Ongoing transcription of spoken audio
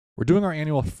We're doing our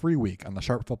annual free week on the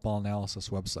Sharp Football Analysis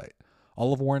website.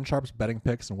 All of Warren Sharp's betting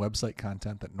picks and website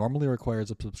content that normally requires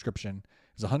a subscription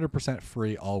is 100%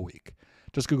 free all week.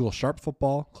 Just Google Sharp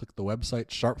Football, click the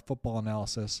website Sharp Football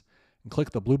Analysis, and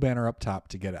click the blue banner up top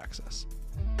to get access.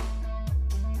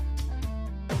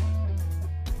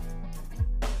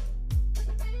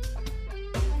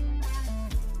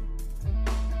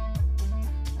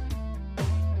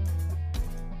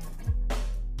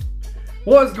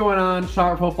 What's going on,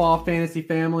 Sharp Football Fantasy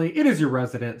family? It is your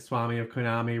resident Swami of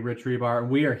Konami, Rich Rebar,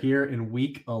 and we are here in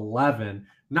Week 11,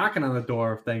 knocking on the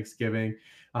door of Thanksgiving.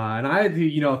 And I had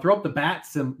to, throw up the bat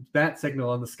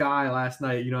signal in the sky last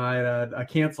night. I had a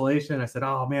cancellation. I said,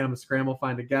 "Oh man, I'm gonna scramble,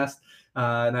 find a guest,"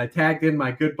 and I tagged in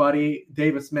my good buddy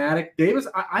Davis Maddock. Davis,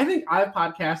 I think I've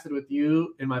podcasted with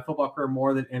you in my football career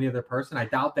more than any other person. I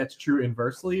doubt that's true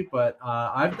inversely, but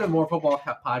I've done more football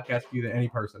podcasts with you than any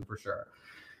person for sure.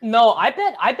 No, I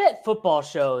bet football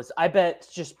shows. I bet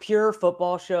just pure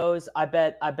football shows. I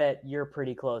bet you're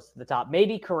pretty close to the top.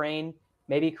 Maybe Corain,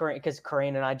 because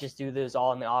Corain and I just do this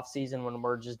all in the off season when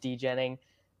we're just degenning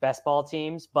best ball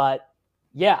teams. But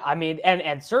yeah, I mean,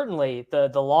 and certainly the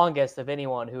longest of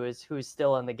anyone who's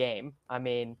still in the game. I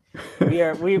mean,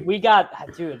 we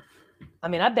got, dude. I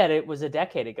mean, I bet it was a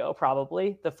decade ago,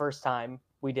 probably the first time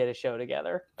we did a show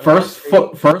together. First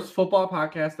football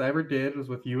podcast I ever did was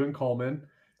with you and Coleman.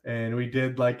 And we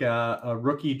did like a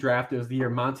rookie draft. It was the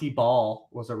year Monty Ball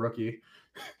was a rookie.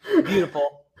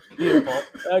 Beautiful.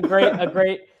 A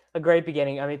great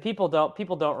beginning. I mean, people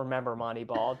don't remember Monty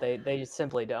Ball. They just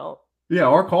simply don't. Yeah,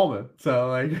 or Coleman. So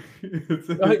like,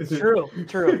 it's true.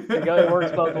 It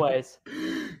works both ways.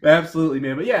 Absolutely,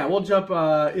 man. But yeah, we'll jump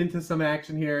into some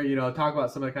action here. Talk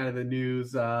about some of the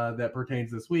news that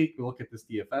pertains this week. We'll look at this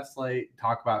DFS slate.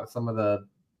 Talk about some of the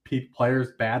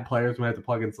bad players we have to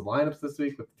plug in some lineups this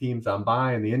week with the teams on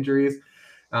bye and the injuries.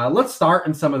 Let's start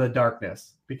in some of the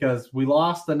darkness because we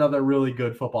lost another really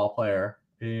good football player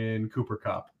in Cooper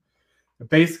Kupp.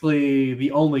 Basically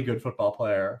the only good football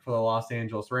player for the Los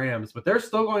Angeles Rams, but they're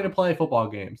still going to play football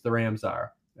games. The Rams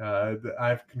are.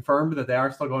 I've confirmed that they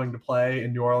are still going to play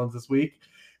in New Orleans this week.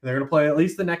 And they're going to play at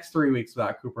least the next 3 weeks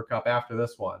without Cooper Kupp after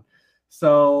this one.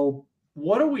 So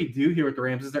what do we do here with the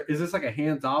Rams? Is this like a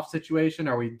hands-off situation?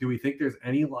 Do we think there's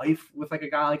any life with like a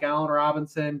guy like Allen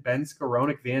Robinson, Ben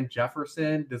Skowronek, Van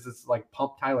Jefferson? Does this like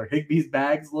pump Tyler Higbee's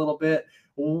bags a little bit?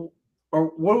 Or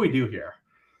what do we do here?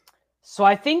 So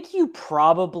I think you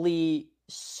probably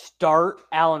start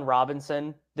Allen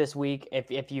Robinson this week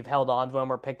if you've held on to him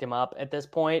or picked him up at this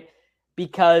point,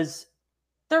 because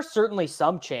there's certainly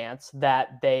some chance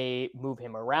that they move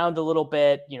him around a little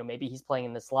bit. Maybe he's playing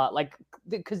in the slot,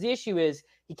 because the issue is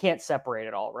he can't separate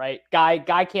it all, right?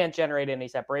 Guy can't generate any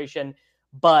separation,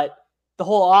 but the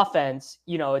whole offense,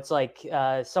 it's like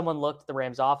someone looked at the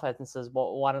Rams offense and says,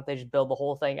 well, why don't they just build the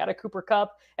whole thing out of Cooper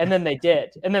Kupp? And then they did.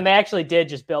 And then they actually did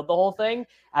just build the whole thing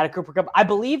out of Cooper Kupp. I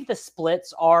believe the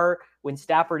splits are when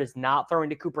Stafford is not throwing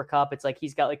to Cooper Kupp, it's like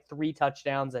he's got like 3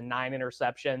 touchdowns and 9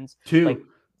 interceptions. 2.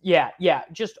 Yeah,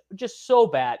 just so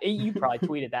bad. You probably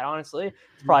tweeted that, honestly.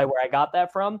 It's probably where I got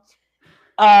that from.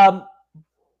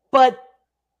 But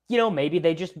maybe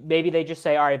they just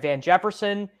say, all right, Van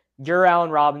Jefferson, you're Allen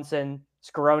Robinson,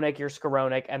 Skowronek, you're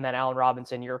Skowronek, and then Allen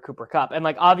Robinson, you're Cooper Kupp. And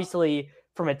like obviously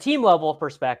from a team level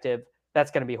perspective,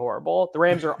 that's going to be horrible. The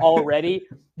Rams are already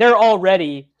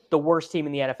the worst team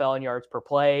in the NFL in yards per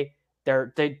play.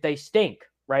 They stink.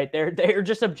 Right? They're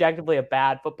just objectively a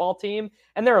bad football team.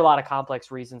 And there are a lot of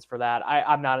complex reasons for that.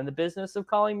 I'm not in the business of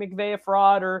calling McVay a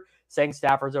fraud or saying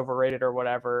Stafford's overrated or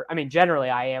whatever. I mean, generally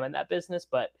I am in that business,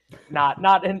 but not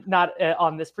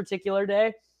on this particular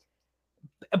day.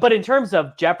 But in terms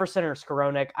of Jefferson or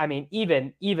Skowronek, I mean,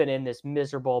 even in this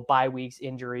miserable bye weeks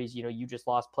injuries, you just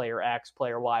lost player X,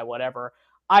 player Y, whatever.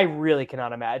 I really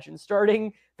cannot imagine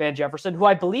starting Van Jefferson, who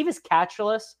I believe is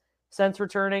catchless since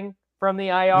returning from the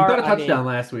IR. He got a touchdown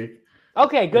last week.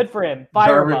 Okay, good for him.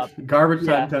 Fire him up. Garbage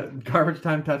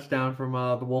time touchdown from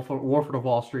the Wolford of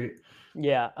Wall Street.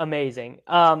 Yeah, amazing.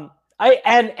 And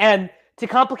to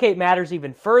complicate matters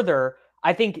even further,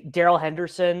 I think Darrell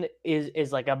Henderson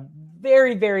is like a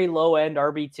very, very low end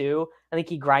RB2. I think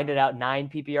he grinded out 9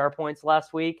 PPR points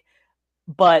last week.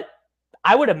 But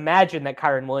I would imagine that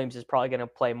Kyren Williams is probably going to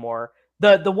play more.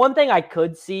 The one thing I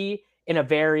could see in a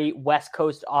very West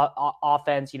Coast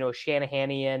offense,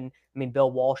 Shanahanian,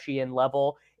 Bill Walshian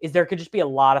level, is there could just be a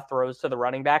lot of throws to the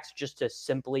running backs just to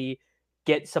simply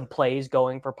get some plays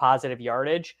going for positive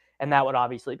yardage. And that would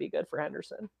obviously be good for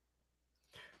Henderson.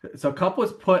 So Kupp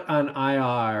was put on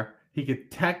IR. He could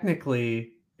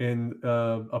technically in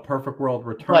a perfect world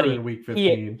return Buddy, in week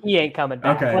 15. he ain't coming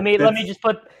back. Okay, Let me just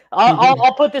put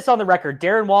I'll put this on the record.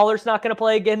 Darren Waller's not going to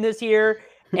play again this year,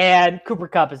 and Cooper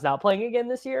Kupp is not playing again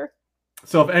this year.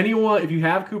 So if you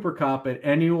have Cooper Kupp and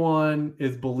anyone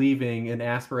is believing in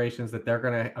aspirations that they're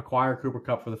going to acquire Cooper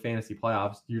Kupp for the fantasy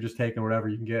playoffs, you're just taking whatever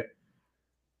you can get.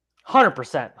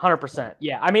 100%.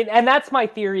 Yeah. I mean, and that's my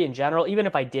theory in general. Even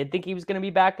if I did think he was going to be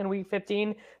back in week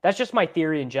 15, that's just my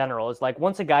theory in general. Is like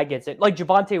once a guy gets it, like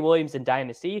Javonte Williams in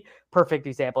Dynasty, perfect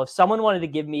example. If someone wanted to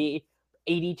give me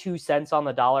 82 cents on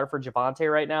the dollar for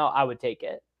Javonte right now, I would take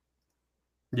it.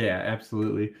 Yeah,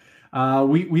 absolutely.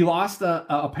 We lost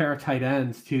a pair of tight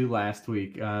ends too last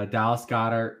week. Dallas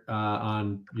Goedert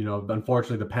on,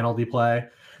 unfortunately the penalty play.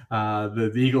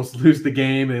 The Eagles lose the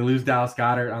game. They lose Dallas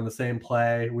Goedert on the same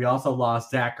play. We also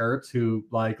lost Zach Ertz, who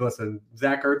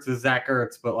Zach Ertz is Zach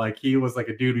Ertz, but he was like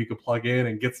a dude you could plug in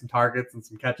and get some targets and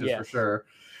some catches for sure.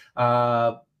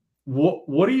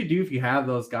 What do you do if you have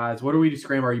those guys? What do we do,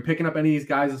 Scram? Are you picking up any of these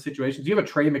guys in situations? Do you have a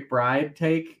Trey McBride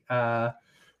take?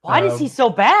 Why is he so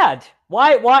bad?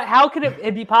 Why? How could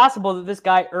it be possible that this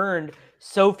guy earned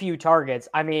so few targets?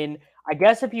 I mean, I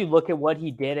guess if you look at what he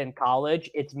did in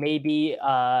college, it's maybe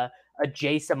a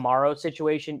Jace Amaro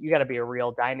situation. You got to be a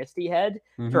real dynasty head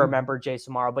to remember Jace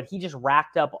Amaro, but he just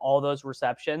racked up all those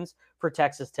receptions for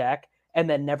Texas Tech and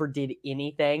then never did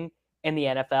anything in the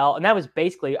NFL. And that was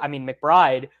basically, I mean,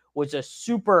 McBride was a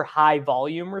super high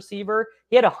volume receiver.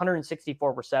 He had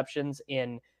 164 receptions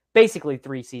in basically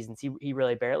 3 seasons. He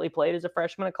really barely played as a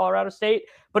freshman at Colorado State,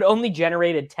 but only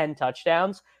generated 10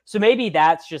 touchdowns. So maybe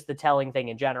that's just the telling thing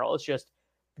in general. It's just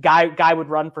guy would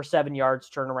run for 7 yards,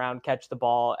 turn around, catch the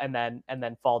ball, and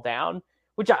then fall down,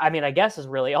 which I mean, I guess is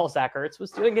really all Zach Ertz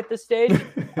was doing at this stage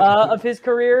of his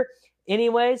career.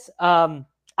 Anyways,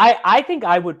 I think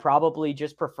I would probably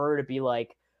just prefer to be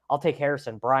like, I'll take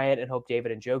Harrison Bryant and hope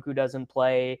David Njoku doesn't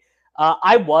play.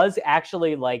 I was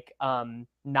actually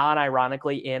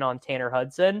non-ironically in on Tanner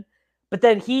Hudson, but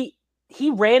then he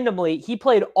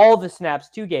played all the snaps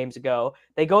 2 games ago.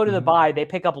 They go to the bye, they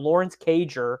pick up Lawrence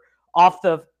Cager off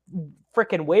the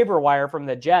freaking waiver wire from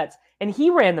the Jets, and he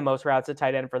ran the most routes at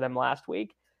tight end for them last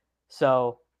week.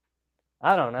 So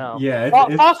I don't know. Yeah,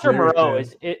 Foster Moreau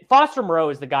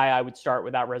is the guy I would start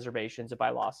without reservations if I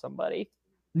lost somebody.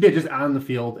 Yeah, just on the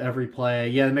field every play.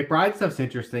 Yeah, the McBride stuff's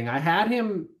interesting. I had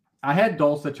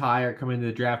Dulcich higher come into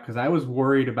the draft because I was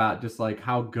worried about just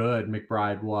how good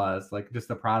McBride was, just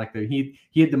the product that he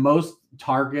had the most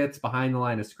targets behind the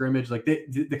line of scrimmage.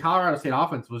 The Colorado State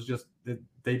offense was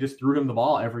they just threw him the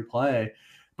ball every play,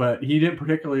 but he didn't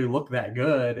particularly look that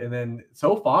good. And then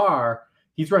so far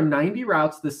he's run 90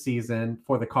 routes this season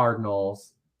for the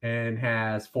Cardinals and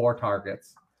has 4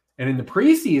 targets. And in the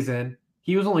preseason,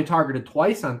 he was only targeted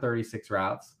twice on 36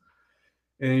 routes.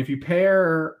 And if you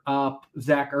pair up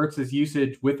Zach Ertz's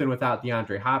usage with and without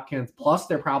DeAndre Hopkins, plus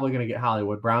they're probably going to get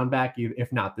Hollywood Brown back,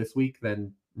 if not this week,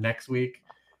 then next week.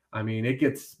 I mean, it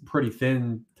gets pretty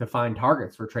thin to find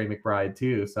targets for Trey McBride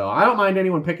too. So I don't mind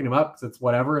anyone picking him up because it's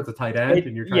whatever. It's a tight end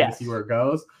and you're trying to see where it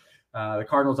goes. The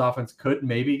Cardinals offense could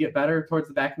maybe get better towards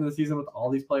the back end of the season with all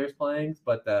these players playing.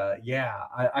 But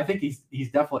I think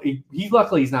he's definitely,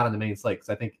 luckily he's not on the main slate because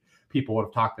I think people would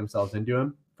have talked themselves into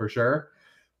him for sure.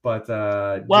 But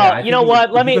you know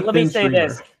what? Let me say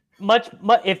this.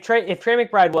 If Trey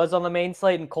McBride was on the main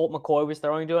slate and Colt McCoy was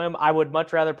throwing to him, I would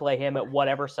much rather play him at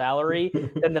whatever salary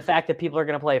than the fact that people are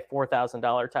going to play a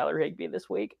 $4,000 Tyler Higbee this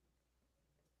week.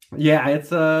 Yeah,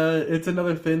 it's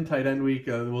another thin tight end week.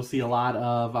 We'll see a lot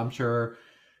of, I'm sure,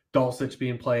 Dulcich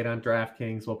being played on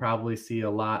DraftKings. We'll probably see a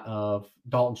lot of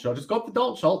Dalton Schultz. Just go up to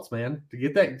Dalton Schultz, man, to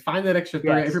get that. Find that extra 3.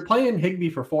 Yes. If you're playing Higbee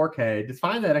for 4K, just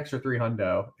find that extra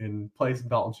 300 and play some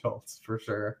Dalton Schultz for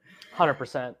sure.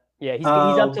 100%. Yeah, he's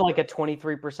up to a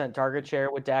 23% target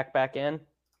share with Dak back in.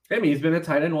 I mean, he's been a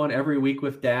tight end 1 every week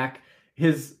with Dak.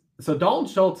 So Dalton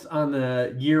Schultz on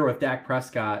the year with Dak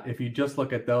Prescott, if you just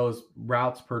look at those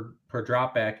routes per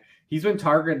dropback, he's been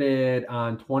targeted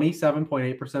on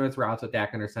 27.8% of his routes at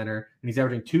Dak Under Center, and he's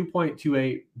averaging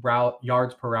 2.28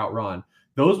 yards per route run.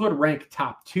 Those would rank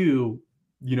top 2,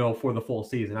 for the full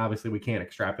season. Obviously, we can't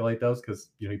extrapolate those because,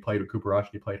 he played with Cooper Rush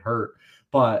and he played hurt.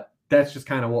 But that's just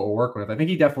kind of what we're working with. I think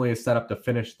he definitely is set up to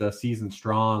finish the season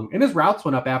strong. And his routes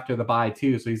went up after the bye,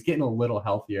 too, so he's getting a little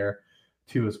healthier,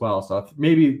 too, as well. So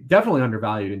maybe definitely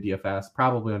undervalued in DFS,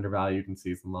 probably undervalued in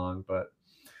season long. But,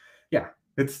 yeah.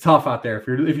 It's tough out there if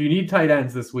you need tight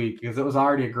ends this week because it was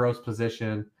already a gross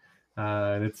position,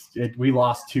 and we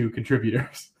lost 2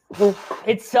 contributors. Tight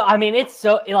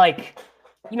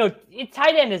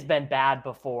end has been bad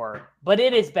before, but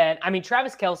it has been. I mean,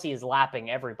 Travis Kelce is lapping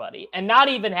everybody, and not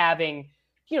even having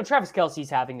Travis Kelce's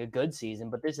having a good season,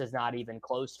 but this is not even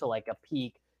close to like a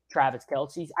peak Travis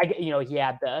Kelce's.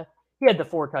 He had the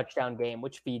 4 touchdown game,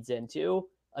 which feeds into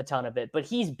a ton of it, but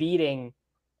he's beating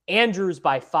Andrews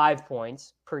by 5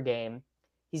 points per game.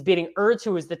 He's beating Ertz,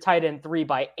 who is the tight end 3,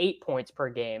 by 8 points per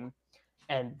game.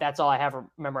 And that's all I have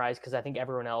memorized because I think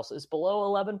everyone else is below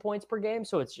 11 points per game.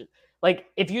 So it's just like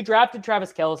if you drafted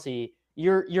Travis Kelce,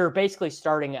 you're basically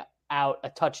starting out a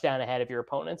touchdown ahead of your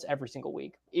opponents every single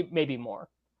week, maybe more.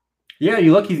 Yeah,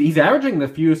 you look, he's averaging the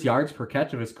fewest yards per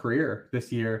catch of his career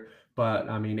this year. But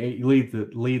I mean, he leads the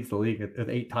league with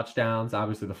 8 touchdowns.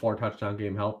 Obviously, the 4 touchdown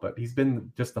game helped, but he's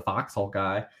been just the foxhole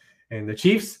guy. And the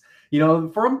Chiefs,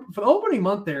 for the opening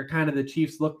month there, kind of the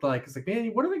Chiefs looked like, it's like, man,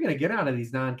 what are they going to get out of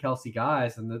these non-Kelce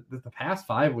guys? And the past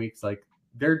 5 weeks, like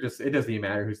it doesn't even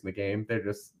matter who's in the game.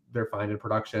 They're fine in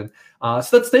production. So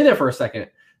let's stay there for a second.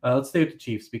 Let's stay with the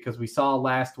Chiefs because we saw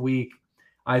last week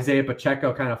Isaiah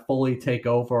Pacheco kind of fully take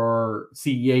over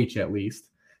CEH at least.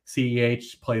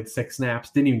 CEH played 6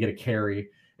 snaps, didn't even get a carry.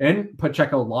 And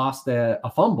Pacheco lost a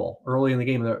fumble early in the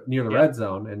game near the red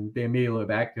zone, and they immediately went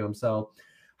back to him. So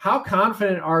how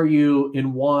confident are you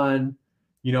in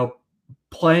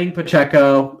playing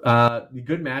Pacheco?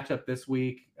 Good matchup this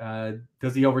week.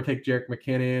 Does he overtake Jerick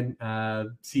McKinnon?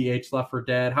 CEH left for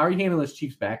dead. How are you handling this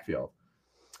Chiefs backfield?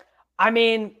 I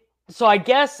mean, so I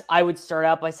guess I would start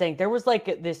out by saying there was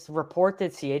like this report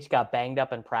that CH got banged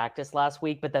up in practice last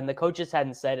week, but then the coaches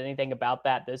hadn't said anything about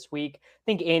that this week. I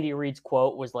think Andy Reid's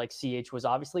quote was like CH was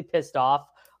obviously pissed off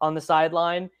on the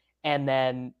sideline, and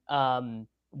then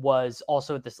was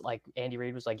also this like Andy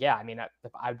Reid was like, yeah, I mean,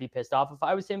 I would be pissed off if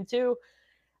I was him too.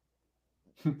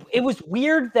 It was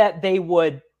weird that they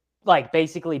would like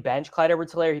basically bench Clyde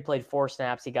Edwards-Helaire. He played 4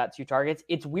 snaps. He got 2 targets.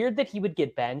 It's weird that he would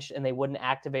get benched and they wouldn't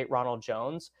activate Ronald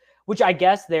Jones, which I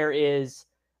guess there's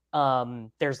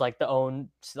like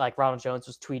Ronald Jones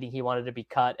was tweeting he wanted to be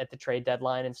cut at the trade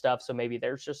deadline and stuff. So maybe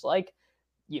they're just like,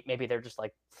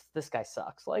 this guy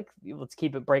sucks. Like, let's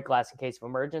keep it break glass in case of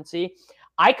emergency.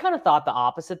 I kind of thought the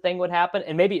opposite thing would happen.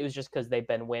 And maybe it was just because they've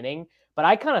been winning, but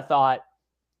I kind of thought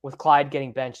with Clyde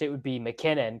getting benched, it would be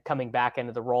McKinnon coming back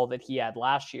into the role that he had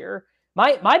last year.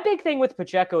 My big thing with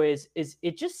Pacheco is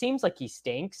it just seems like he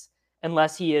stinks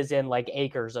unless he is in like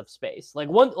acres of space.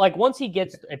 Once he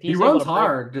gets, if he runs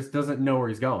hard, just doesn't know where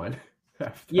he's going.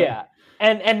 Yeah.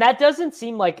 And that doesn't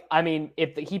seem like, I mean,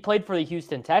 if he played for the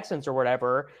Houston Texans or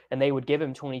whatever, and they would give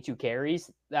him 22 carries,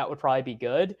 that would probably be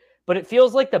good. But it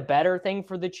feels like the better thing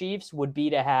for the Chiefs would be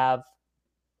to have,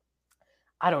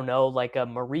 I don't know, like a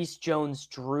Maurice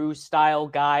Jones-Drew style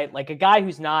guy, like a guy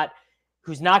who's not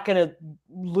going to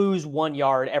lose 1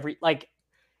 yard like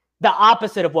the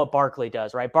opposite of what Barkley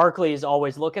does, right? Barkley is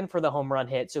always looking for the home run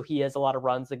hit. So he has a lot of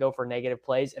runs that go for negative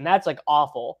plays. And that's like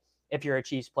awful if you're a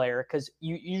Chiefs player, because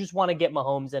you just want to get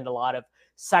Mahomes into a lot of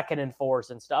 2nd and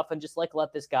 4s and stuff and just like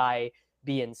let this guy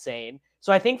be insane.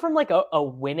 So I think from like a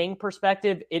winning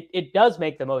perspective, it does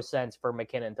make the most sense for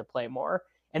McKinnon to play more.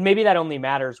 And maybe that only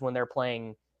matters when they're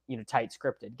playing, tight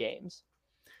scripted games.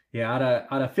 Yeah,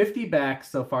 out of 50 backs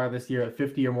so far this year at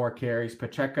 50 or more carries,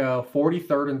 Pacheco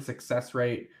 43rd in success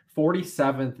rate,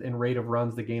 47th in rate of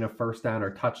runs to gain a first down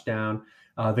or touchdown.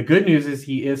 The good news is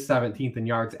he is 17th in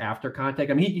yards after contact.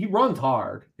 I mean, he runs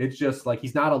hard. It's just like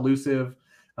he's not elusive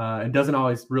and doesn't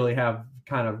always really have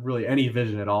kind of really any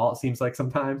vision at all. It seems like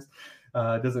sometimes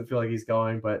it doesn't feel like he's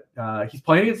going, but he's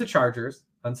playing against the Chargers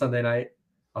on Sunday night.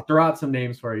 I'll throw out some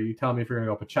names for you. You tell me if you're going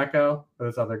to go Pacheco or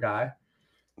this other guy.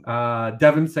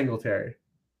 Devin Singletary,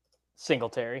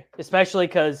 especially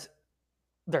because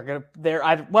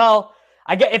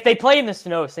I get if they play in the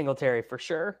snow, Singletary for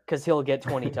sure, because he'll get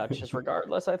 20 touches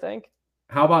regardless, I think.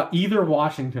 How about either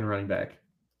Washington running back?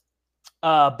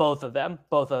 Both of them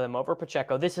over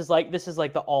Pacheco. This is like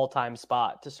the all-time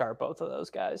spot to start both of those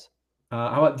guys.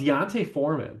 How about D'Onta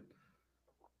Foreman?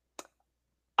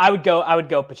 I would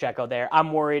go Pacheco there.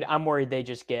 I'm worried they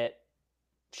just get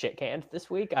shit canned this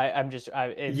week.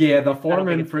 The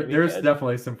Foreman, there's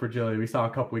definitely some fragility. We saw a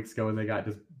couple weeks ago when they got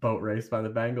just boat raced by the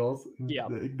Bengals. Yeah,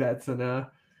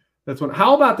 that's one.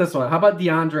 How about this one? How about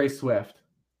DeAndre Swift?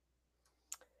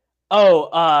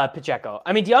 Pacheco.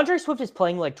 I mean, DeAndre Swift is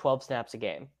playing like 12 snaps a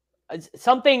game. I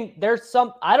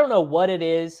don't know what it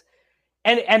is,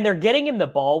 and they're getting him the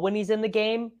ball when he's in the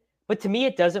game. But to me,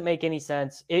 it doesn't make any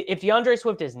sense. If DeAndre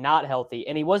Swift is not healthy,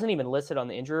 and he wasn't even listed on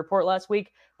the injury report last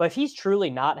week, but if he's truly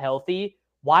not healthy,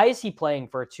 why is he playing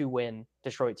for a 2-win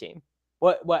Detroit team?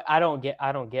 What I don't get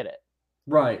it.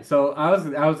 Right. So I was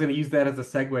going to use that as a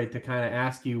segue to kind of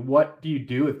ask you, what do you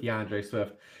do with DeAndre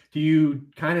Swift? Do you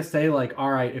kind of say like,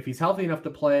 all right, if he's healthy enough to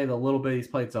play the little bit he's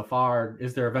played so far,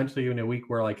 is there eventually even a week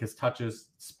where like his touches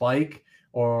spike?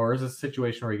 Or is this a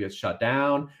situation where he gets shut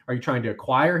down? Are you trying to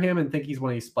acquire him and think he's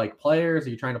one of these spike players? Are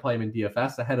you trying to play him in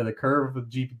DFS ahead of the curve with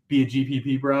be a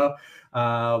GPP bro?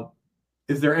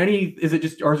 Is it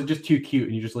just too cute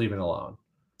and you just leave it alone?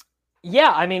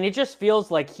 Yeah, I mean, it just feels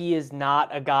like he is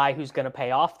not a guy who's going to pay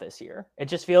off this year. It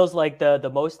just feels like the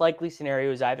most likely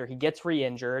scenario is either he gets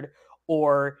re-injured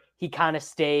or he kind of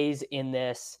stays in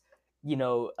this, 10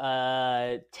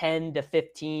 to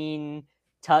 15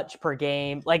 touch per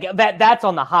game. Like that's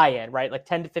on the high end, right? Like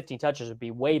 10 to 15 touches would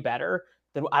be way better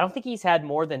than, I don't think he's had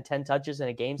more than 10 touches in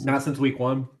a game. Not since week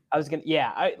 1.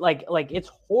 Like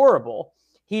it's horrible.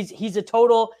 He's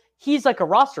like a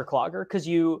roster clogger because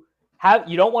you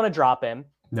don't want to drop him,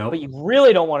 but you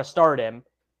really don't want to start him.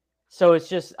 So it's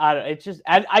just,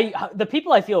 the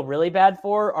people I feel really bad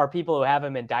for are people who have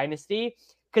him in Dynasty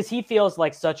because he feels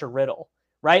like such a riddle,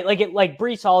 right? Like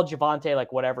Breece Hall, Javonte,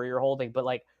 like whatever you're holding, but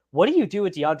like, what do you do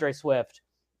with DeAndre Swift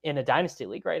in a Dynasty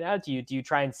league right now? Do you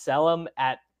try and sell him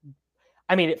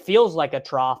it feels like a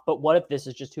trough, but what if this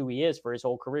is just who he is for his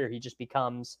whole career? He just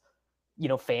becomes,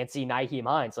 fancy Nyheim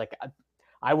Hines. Like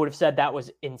I would have said that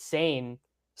was insane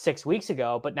 6 weeks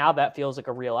ago, but now that feels like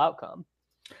a real outcome.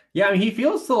 Yeah, I mean, he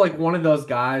feels so like one of those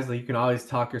guys that you can always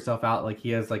talk yourself out. Like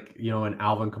he has like, an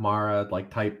Alvin Kamara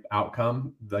like type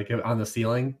outcome, like on the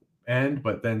ceiling end,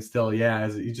 but then still,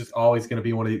 he's just always going to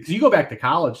be one of these. Because you go back to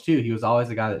college too, he was always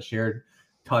a guy that shared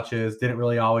touches, didn't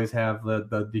really always have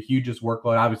the hugest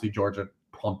workload. Obviously, Georgia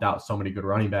pumped out so many good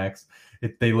running backs.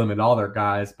 They limit all their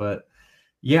guys, but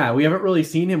yeah, we haven't really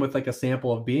seen him with like a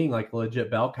sample of being like a legit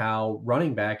bell cow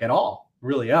running back at all.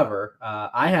 Really ever.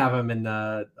 I have him in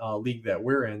the league that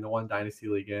we're in, the one Dynasty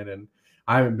league in, and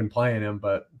I haven't been playing him,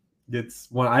 but it's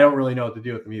one I don't really know what to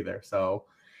do with him either. So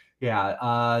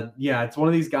it's one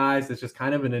of these guys that's just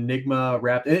kind of an enigma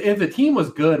wrapped. If the team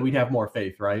was good, we'd have more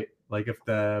faith, right? Like if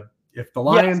the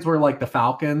Lions were like the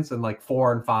Falcons and like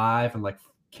 4-5 and like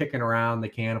kicking around the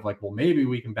can of like, well, maybe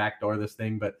we can backdoor this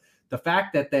thing, but the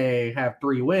fact that they have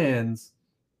 3 wins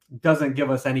doesn't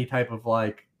give us any type of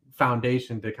like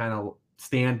foundation to kind of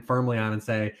stand firmly on and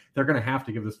say they're going to have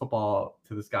to give this football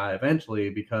to this guy eventually,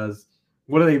 because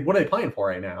what are they playing for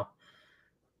right now?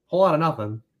 Whole lot of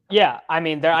nothing. Yeah, I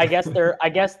mean, I guess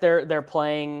they're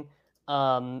playing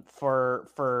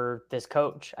for this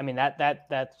coach. I mean,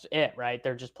 that's it, right?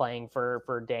 They're just playing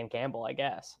for Dan Campbell, I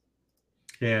guess.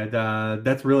 Yeah,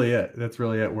 that's really it. That's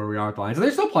really it where we are with the Lions. And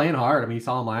they're still playing hard. I mean, you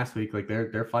saw them last week. Like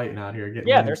they're fighting out here.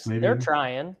 They're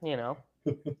trying.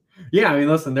 Yeah, I mean,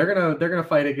 listen, they're gonna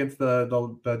fight against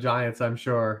the Giants. I'm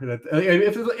sure.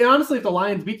 Honestly, if the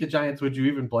Lions beat the Giants, would you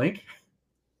even blink?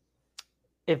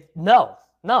 No,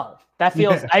 that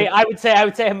feels. I would say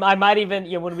I might even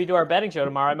when we do our betting show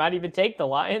tomorrow, I might even take the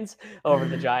Lions over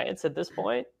the Giants at this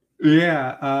point.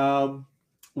 Yeah.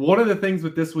 One of the things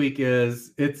with this week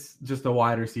is it's just a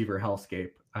wide receiver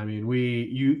hellscape. I mean,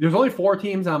 there's only 4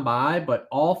 teams on bye, but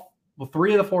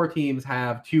 3 of the 4 teams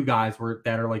have 2 guys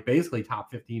that are like basically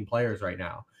top 15 players right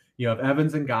now. You have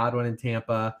Evans and Godwin in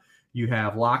Tampa. You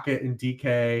have Lockett and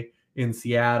DK in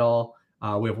Seattle.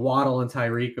 We have Waddle and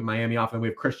Tyreek in Miami off, and we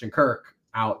have Christian Kirk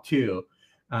out too.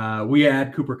 We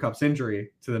add Cooper Kupp's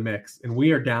injury to the mix, and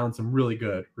we are down some really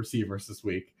good receivers this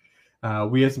week.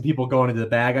 We have some people going into the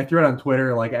bag. I threw it on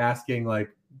Twitter, like asking, like,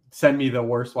 send me the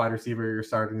worst wide receiver you're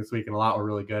starting this week, and a lot were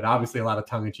really good. Obviously, a lot of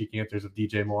tongue-in-cheek answers of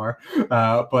DJ Moore.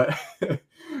 But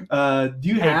do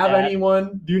you have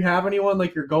anyone? Do you have anyone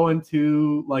like you're going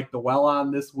to like the well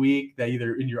on this week that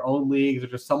either in your own leagues or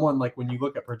just someone like when you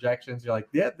look at projections, you're like,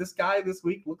 yeah, this guy this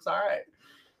week looks all right.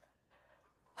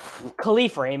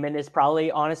 Khalif Raymond is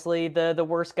probably honestly the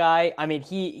worst guy. I mean,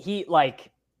 he like.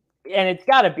 And it's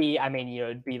got to be, I mean,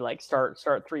 it'd be like start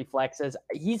 3 flexes.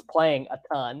 He's playing a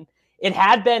ton. It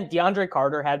had been, DeAndre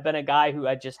Carter had been a guy who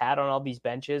I just had on all these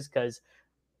benches because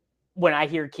when I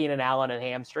hear Keenan Allen and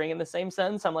hamstring in the same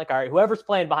sentence, I'm like, all right, whoever's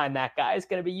playing behind that guy is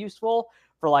going to be useful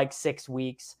for like 6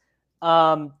 weeks.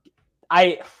 I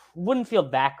wouldn't feel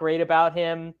that great about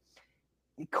him.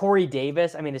 Corey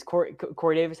Davis, I mean,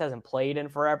 Corey Davis hasn't played in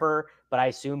forever, but I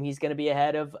assume he's going to be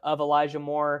ahead of Elijah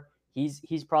Moore.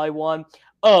 He's probably one.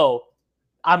 Oh,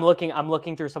 I'm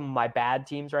looking through some of my bad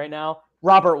teams right now.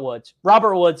 Robert Woods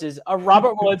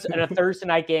in a Thursday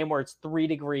night game where it's 3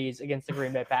 degrees against the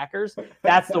Green Bay Packers.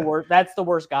 That's the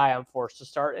worst guy I'm forced to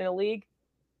start in a league.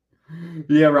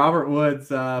 Yeah, Robert Woods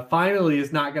finally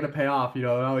is not going to pay off. He's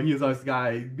always the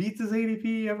guy beats his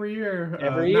ADP every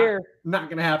year. Not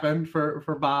going to happen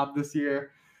for Bob this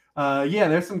year.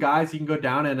 There's some guys you can go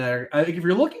down in there. If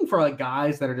you're looking for like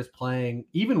guys that are just playing,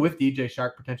 even with DJ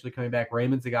Shark potentially coming back,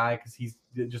 Raymond's a guy because he's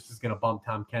just is going to bump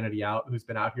Tom Kennedy out, who's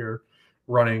been out here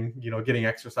running, getting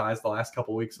exercise the last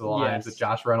couple of weeks of the Lions with Yes.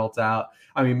 Josh Reynolds out.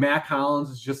 I mean, Matt Collins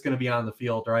is just going to be on the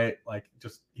field, right? Like,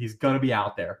 he's going to be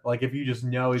out there. Like, if you just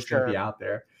know he's going to be out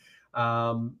there.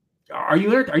 Are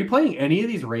you playing any of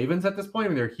these Ravens at this point? I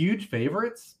mean, they're huge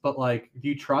favorites, but like, do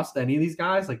you trust any of these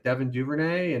guys like Devin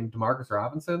Duvernay and Demarcus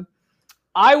Robinson?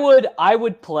 I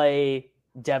would play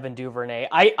Devin Duvernay.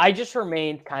 I just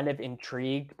remained kind of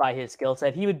intrigued by his skill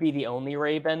set. He would be the only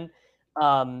Raven.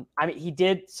 I mean, he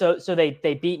did so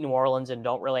they beat New Orleans and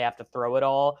don't really have to throw it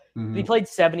all. Mm-hmm. He played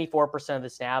 74% of the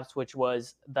snaps, which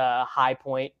was the high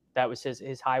point. That was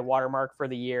his high watermark for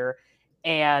the year.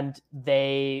 And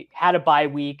they had a bye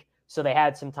week, so they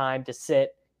had some time to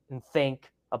sit and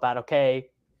think about, okay,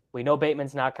 we know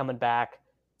Bateman's not coming back.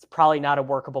 It's probably not a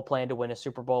workable plan to win a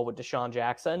Super Bowl with Deshaun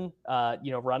Jackson,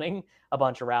 running a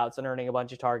bunch of routes and earning a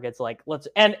bunch of targets. Like,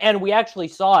 and we actually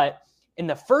saw it in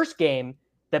the first game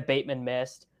that Bateman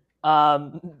missed.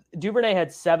 Duvernay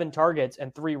had 7 targets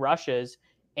and 3 rushes,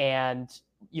 and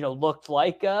looked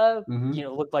like the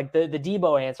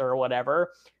Debo answer or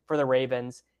whatever for the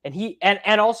Ravens. And he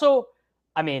and also,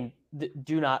 I mean,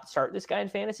 do not start this guy in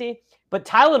fantasy, but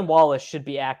Tylan Wallace should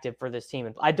be active for this team.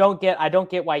 And I don't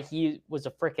get why he was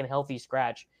a freaking healthy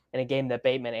scratch in a game that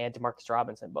Bateman and Demarcus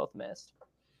Robinson both missed.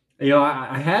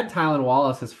 I had Tylan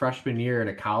Wallace his freshman year in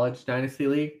a college dynasty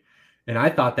league, and I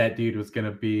thought that dude was going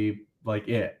to be like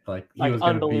he was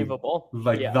unbelievable,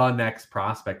 the next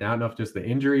prospect. I don't know if just the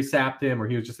injury sapped him or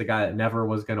he was just a guy that never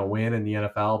was going to win in the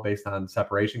NFL based on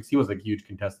separation. Because he was a huge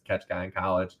contested catch guy in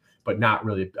college, but not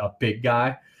really a big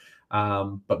guy.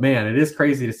 But man, it is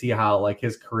crazy to see how like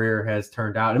his career has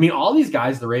turned out. I mean, all these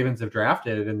guys the Ravens have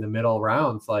drafted in the middle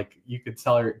rounds, like you could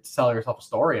sell yourself a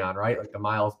story on, right? Like the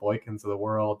Miles Boykins of the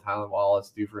world, Tylan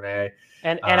Wallace, Duvernay.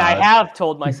 And I have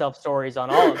told myself stories on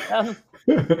all of them.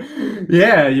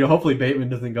 Yeah, hopefully Bateman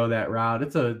doesn't go that route.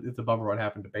 It's a bummer what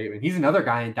happened to Bateman. He's another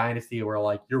guy in Dynasty where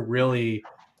like you're really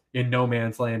in no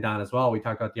man's land on as well. We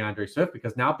talked about DeAndre Swift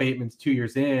because now Bateman's 2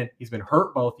 years in. He's been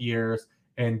hurt both years.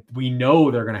 And we know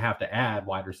they're going to have to add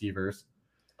wide receivers.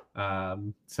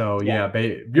 We're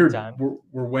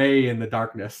way in the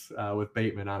darkness with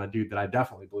Bateman on a dude that I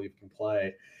definitely believe can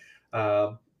play.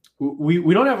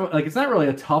 We don't have it's not really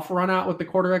a tough run out with the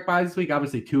quarterback buys this week.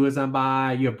 Obviously, Tua's on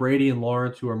bye. You have Brady and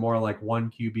Lawrence who are more like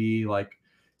one QB,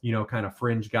 kind of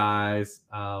fringe guys.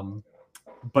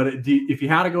 But if you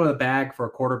had to go to the bag for a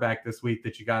quarterback this week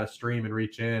that you got to stream and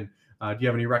reach in, do you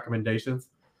have any recommendations?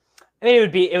 I mean,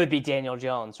 it would be Daniel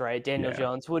Jones, right?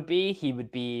 Jones would be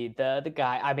the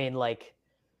guy. I mean, like,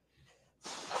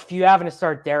 if you happen to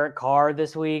start Derek Carr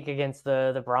this week against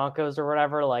the Broncos or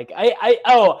whatever, like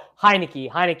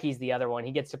Heineke. Heineke's the other one.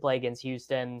 He gets to play against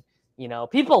Houston.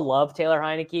 People love Taylor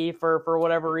Heineke for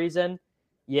whatever reason.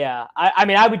 Yeah, I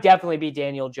mean, I would definitely be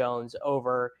Daniel Jones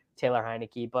over Taylor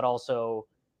Heineke, but also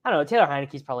I don't know. Taylor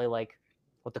Heineke's probably like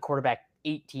the quarterback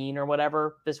 18 or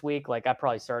whatever this week. Like, I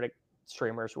probably started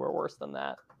streamers who are worse than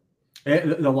that.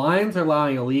 The Lions are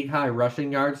allowing a league high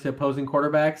rushing yards to opposing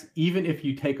quarterbacks, even if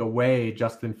you take away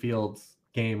Justin Fields'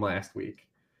 game last week.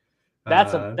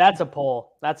 That's a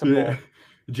pull. That's a pull.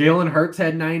 Jalen Hurts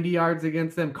had 90 yards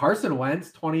against them. Carson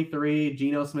Wentz 23,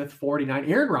 Geno Smith 49.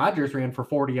 Aaron Rodgers ran for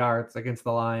 40 yards against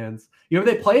the Lions.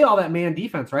 They play all that man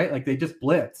defense, right? Like they just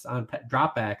blitz on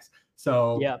dropbacks.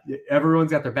 So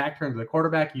everyone's got their back turned to the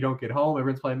quarterback. You don't get home.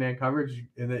 Everyone's playing man coverage,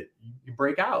 and you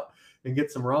break out and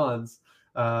get some runs.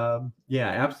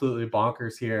 Absolutely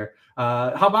bonkers here.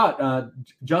 How about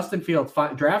Justin Fields?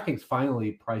 DraftKings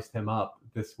finally priced him up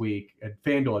this week, and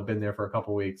FanDuel had been there for a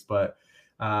couple weeks, but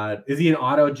is he an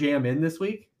auto jam in this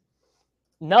week?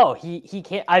 No, he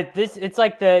can't. It's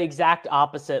like the exact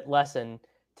opposite lesson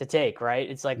to take, right?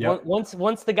 It's like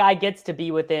once the guy gets to be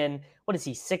within, what is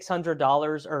he,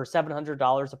 $600 or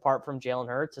 $700 apart from Jalen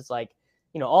Hurts, it's like,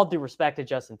 all due respect to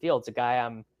Justin Fields, a guy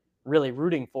I'm really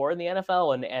rooting for in the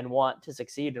NFL and want to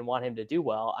succeed and want him to do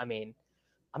well. I mean,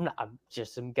 I'm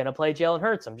going to play Jalen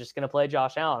Hurts. I'm just going to play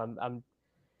Josh Allen. I'm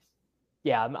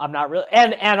not really.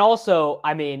 And also,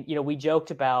 I mean, we joked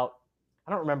about,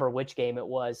 I don't remember which game it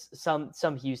was,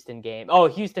 some Houston game. Oh,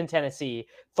 Houston, Tennessee.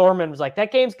 Thorman was like,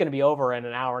 that game's going to be over in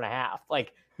an hour and a half.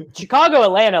 Like Chicago,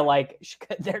 Atlanta, like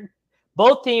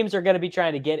both teams are going to be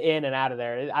trying to get in and out of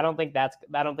there. I don't think that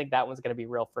one's going to be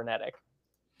real frenetic.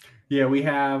 Yeah, we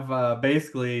have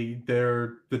basically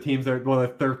the teams are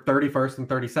they're 31st and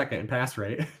 32nd in pass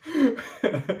rate.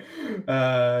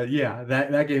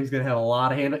 That game's gonna have a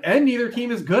lot of handle, and neither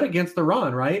team is good against the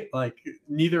run, right? Like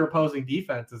neither opposing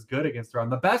defense is good against the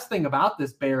run. The best thing about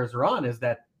this Bears run is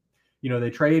that they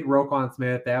trade Roquan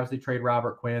Smith, they obviously trade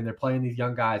Robert Quinn. They're playing these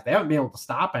young guys. They haven't been able to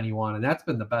stop anyone, and that's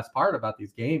been the best part about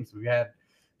these games. We've had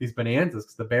these bonanzas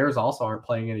because the Bears also aren't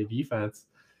playing any defense.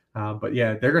 But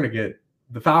yeah, they're going to get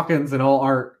the Falcons, and all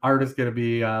Art is going to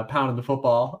be pounding the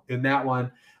football in that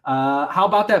one. How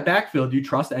about that backfield? Do you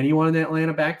trust anyone in the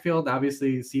Atlanta backfield?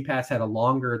 Obviously, CPAS had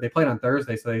they played on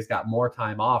Thursday, so he's got more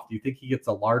time off. Do you think he gets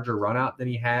a larger run out than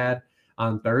he had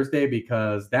on Thursday?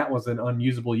 Because that was an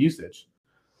unusable usage.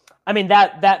 I mean,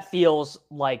 that feels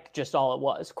like just all it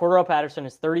was. Cordero Patterson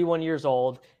is 31 years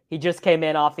old. He just came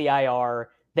in off the IR.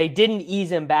 They didn't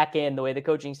ease him back in the way the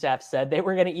coaching staff said they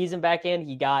were going to ease him back in.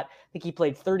 I think he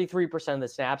played 33% of the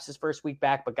snaps his first week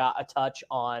back, but got a touch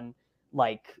on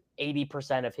like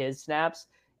 80% of his snaps.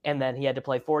 And then he had to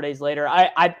play 4 days later.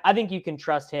 I think you can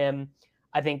trust him.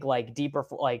 I think like deeper,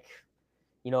 like,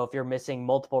 you know, if you're missing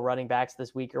multiple running backs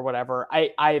this week or whatever, I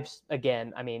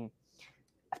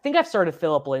think I've started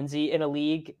Phillip Lindsay in a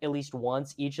league at least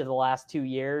once each of the last 2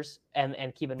 years. And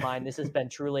keep in mind, this has been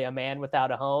truly a man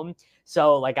without a home.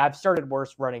 So like I've started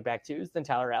worse running back twos than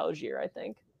Tyler Algier, I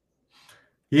think.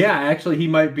 Yeah, actually he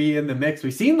might be in the mix.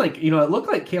 We've seen like, you know, it looked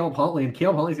like Caleb Huntley, and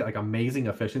Caleb Huntley's got like amazing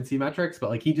efficiency metrics, but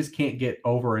like he just can't get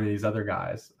over any of these other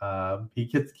guys.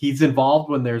 He's involved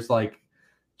when there's like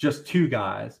just two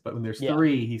guys, but when there's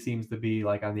three, he seems to be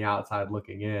like on the outside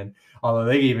looking in. Although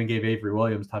they even gave Avery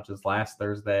Williams touches last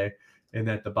Thursday in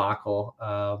that debacle.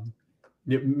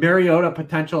 Mariota,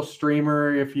 potential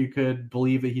streamer, if you could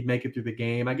believe that he'd make it through the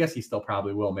game. I guess he still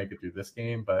probably will make it through this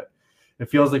game, but it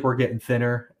feels like we're getting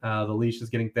thinner. The leash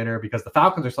is getting thinner because the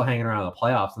Falcons are still hanging around the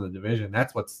playoffs in the division.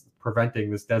 That's what's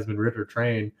preventing this Desmond Ridder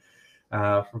train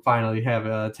from finally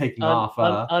taking off.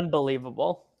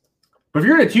 Unbelievable. But if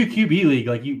you're in a 2 QB league,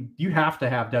 like you have to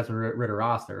have Desmond Ridder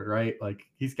rostered, right? Like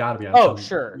he's got to be on. Oh,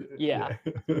 sure. Yeah.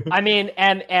 I mean,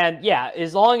 and yeah,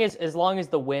 as long as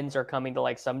the wins are coming to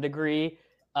like some degree,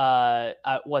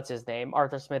 what's his name?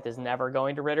 Arthur Smith is never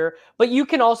going to Ridder. But you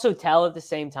can also tell at the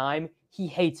same time he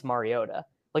hates Mariota.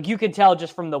 Like you can tell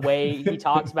just from the way he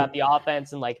talks about the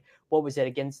offense and like what was it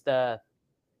against it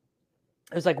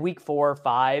was like week 4 or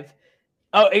 5.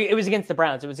 Oh, it was against the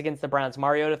Browns. It was against the Browns.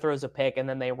 Mariota throws a pick, and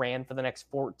then they ran for the next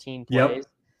 14 plays. Yep.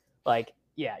 Like,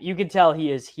 yeah, you can tell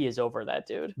he is over that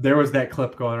dude. There was that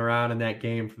clip going around in that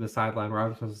game from the sideline where I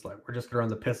was just like, we're just going to run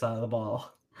the piss out of the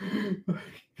ball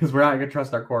because we're not going to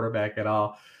trust our quarterback at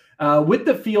all. With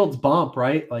the Fields bump,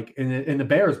 right? Like in the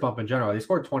Bears bump in general, they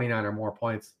scored 29 or more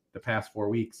points the past 4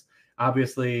 weeks.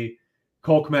 Obviously,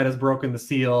 Cole Kmet has broken the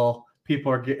seal.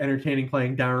 People are entertaining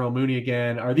playing Darnell Mooney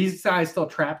again. Are these guys still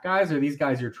trap guys, or are these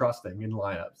guys you're trusting in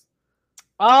lineups?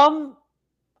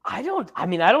 I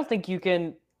don't think you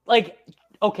can like.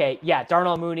 Okay, yeah,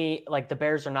 Darnell Mooney. Like the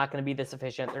Bears are not going to be this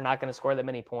efficient. They're not going to score that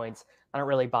many points. I don't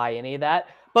really buy any of that.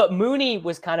 But Mooney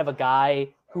was kind of a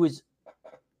guy who was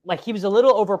like he was a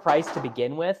little overpriced to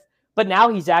begin with, but now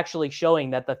he's actually showing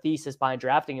that the thesis behind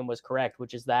drafting him was correct,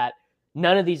 which is that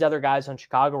none of these other guys on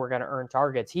Chicago were going to earn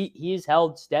targets. He's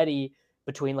held steady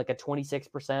between like a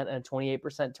 26% and a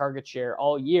 28% target share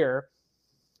all year.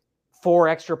 4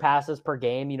 extra passes per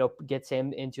game, gets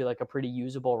him into like a pretty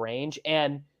usable range.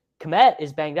 And Kmet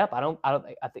is banged up.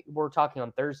 I think we're talking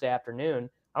on Thursday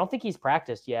afternoon. I don't think he's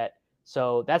practiced yet.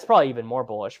 So that's probably even more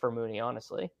bullish for Mooney,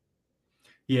 honestly.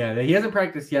 Yeah, he hasn't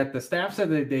practiced yet. The staff said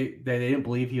that they didn't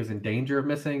believe he was in danger of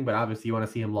missing, but obviously you want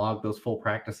to see him log those full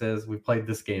practices. We've played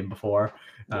this game before,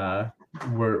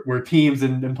 where teams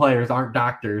and players aren't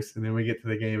doctors, and then we get to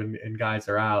the game and guys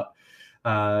are out.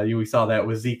 We saw that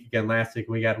with Zeke again last week.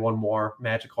 We got one more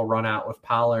magical run out with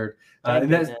Pollard.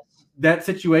 And that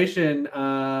situation,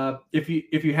 if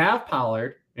you have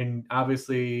Pollard, and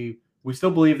obviously we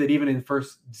still believe that even in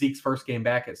Zeke's first game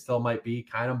back, it still might be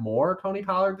kind of more Tony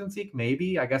Pollard than Zeke.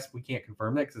 Maybe. I guess we can't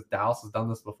confirm that because Dallas has done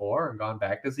this before and gone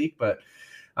back to Zeke. But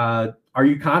are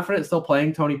you confident still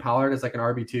playing Tony Pollard as like an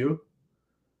RB2?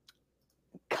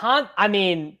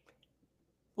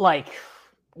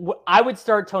 I would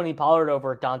start Tony Pollard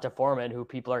over Donta Foreman, who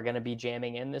people are going to be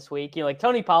jamming in this week. Like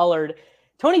Tony Pollard,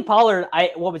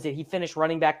 what was it? He finished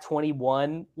running back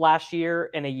 21 last year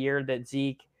in a year that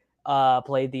Zeke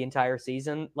played the entire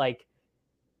season. Like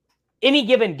any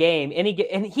given game,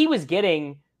 and he was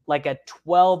getting like a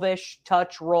 12-ish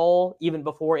touch roll even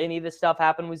before any of this stuff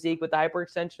happened with Zeke with the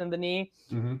hyperextension of the knee.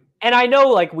 Mm-hmm. And I know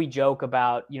like we joke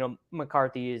about,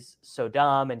 McCarthy is so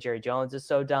dumb and Jerry Jones is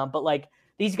so dumb, but like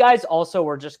these guys also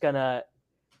were just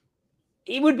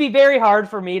it would be very hard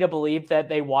for me to believe that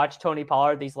they watched Tony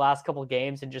Pollard these last couple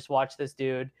games and just watch this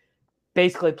dude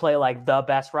basically play like the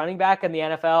best running back in the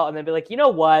NFL and then be like, you know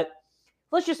what?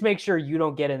 Let's just make sure you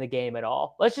don't get in the game at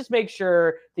all. Let's just make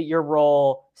sure that your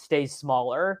role stays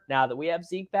smaller now that we have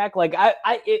Zeke back. Like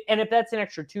and if that's an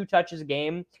extra 2 touches a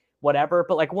game, whatever,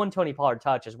 but like 1 Tony Pollard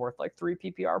touch is worth like 3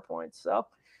 PPR points. So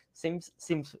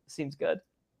seems good.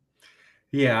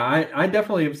 Yeah, I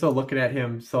definitely am still looking at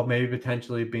him. So maybe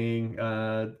potentially being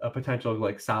a potential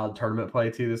like solid tournament play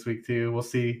too this week too. We'll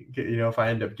see. If I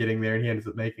end up getting there and he ends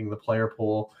up making the player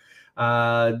pool.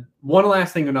 One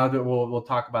last thing, another we'll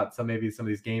talk about some of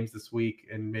these games this week,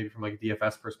 and maybe from like a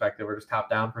DFS perspective or just top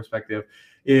down perspective,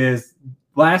 is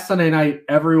last Sunday night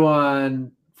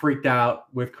everyone freaked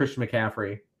out with Christian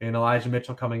McCaffrey and Elijah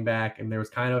Mitchell coming back, and there was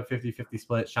kind of a 50-50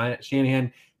 split.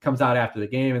 Shanahan comes out after the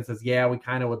game and says, yeah, we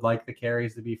kind of would like the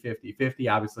carries to be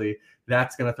 50-50. Obviously,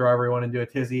 that's going to throw everyone into a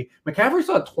tizzy. McCaffrey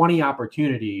saw 20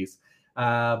 opportunities.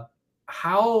 How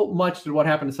much did what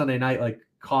happened Sunday night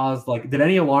cause did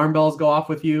any alarm bells go off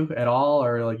with you at all,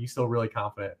 or you still really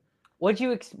confident? What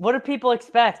did people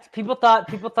expect? People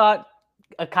thought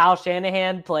a Kyle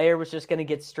Shanahan player was just going to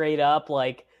get straight up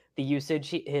the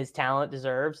usage his talent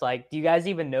deserves. Do you guys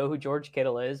even know who George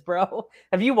Kittle is, bro?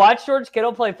 Have you watched George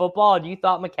Kittle play football and you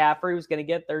thought McCaffrey was going to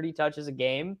get 30 touches a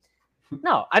game?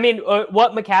 No. I mean,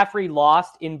 what McCaffrey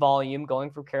lost in volume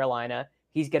going from Carolina,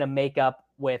 he's going to make up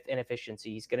with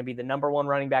inefficiency. He's going to be the number one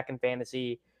running back in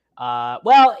fantasy.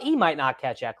 Well, he might not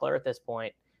catch Eckler at this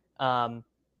point. But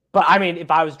I mean, if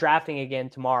I was drafting again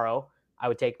tomorrow, I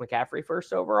would take McCaffrey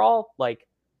first overall.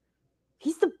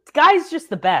 He's the guy's just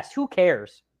the best. Who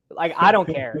cares? I don't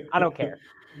care. I don't care.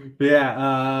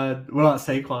 Yeah. What about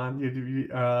Saquon?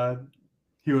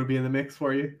 He would be in the mix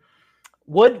for you.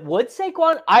 Would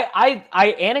Saquon? I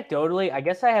anecdotally, I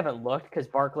guess I haven't looked because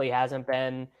Barkley hasn't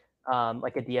been a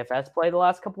DFS play the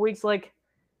last couple weeks.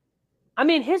 I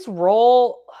mean, his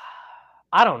role,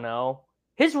 I don't know.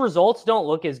 His results don't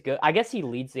look as good. I guess he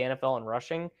leads the NFL in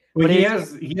rushing. Well, he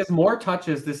has more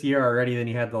touches this year already than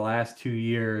he had the last 2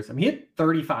 years. I mean, he had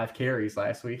 35 carries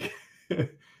last week.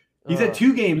 He's had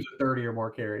 2 games with 30 or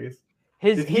more carries.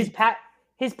 His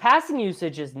passing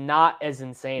usage is not as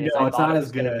insane as I thought it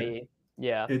was going to be.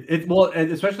 Yeah.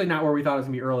 Especially not where we thought it was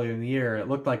going to be earlier in the year. It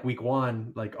looked like week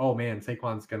 1, oh man,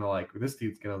 Saquon's going to this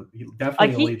dude's going to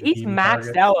definitely lead the team. He's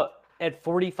maxed out at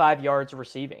 45 yards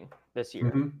receiving this year.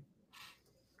 Mm-hmm.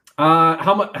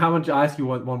 How much? I'll ask you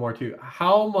one more too.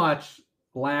 How much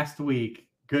last week,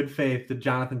 good faith, did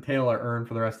Jonathan Taylor earn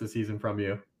for the rest of the season from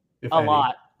you? A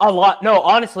lot. No,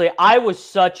 honestly, I was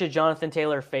such a Jonathan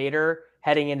Taylor fader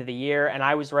heading into the year, and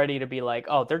I was ready to be like,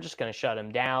 oh, they're just going to shut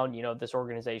him down. This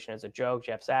organization is a joke,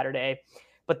 Jeff Saturday.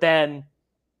 But then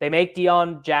they make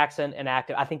Deion Jackson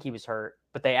inactive. I think he was hurt,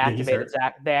 but they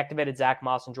activated Zach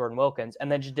Moss and Jordan Wilkins,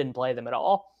 and then just didn't play them at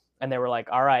all. And they were like,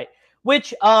 all right,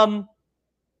 which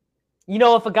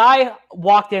if a guy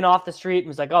walked in off the street and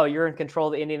was like, oh, you're in control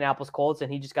of the Indianapolis Colts,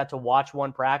 and he just got to watch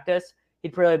one practice,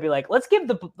 he'd probably be like, let's give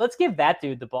that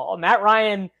dude the ball. Matt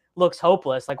Ryan looks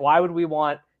hopeless. Why would we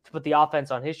want to put the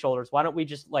offense on his shoulders? Why don't we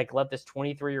just let this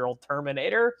 23-year-old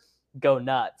Terminator go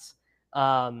nuts?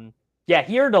 Yeah,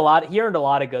 he earned a lot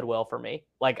of goodwill for me.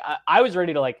 I was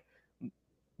ready to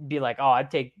be like, oh,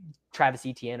 I'd take Travis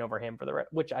Etienne over him for the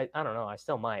which I don't know, I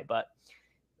still might, but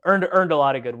earned a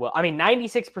lot of goodwill. I mean,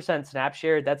 96% snap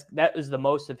share. That was the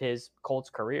most of his Colts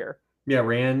career. Yeah,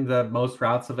 ran the most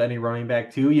routes of any running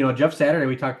back too. Jeff Saturday,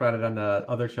 we talked about it on the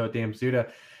other show at Dan Suda.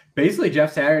 Basically,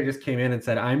 Jeff Saturday just came in and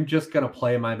said, I'm just going to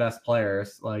play my best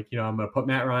players. I'm going to put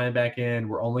Matt Ryan back in.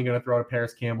 We're only going to throw to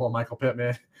Paris Campbell and Michael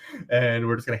Pittman. And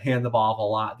we're just going to hand the ball a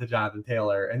lot to Jonathan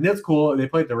Taylor. And that's cool. They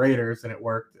played the Raiders and it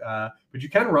worked. But you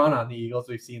can run on the Eagles.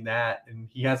 We've seen that. And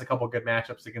he has a couple good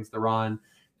matchups against the run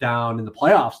down in the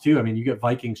playoffs too. I mean, you get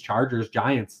Vikings, Chargers,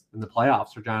 Giants in the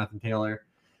playoffs for Jonathan Taylor.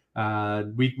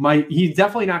 He's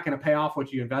definitely not going to pay off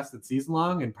what you invested season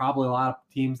long, and probably a lot of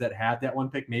teams that had that one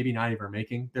pick maybe not even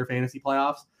making their fantasy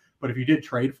playoffs. But if you did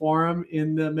trade for him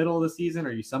in the middle of the season,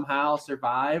 or you somehow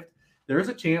survived, there's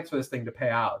a chance for this thing to pay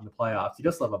out in the playoffs. He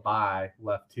does have a bye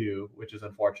left too, which is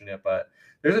unfortunate, but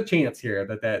there's a chance here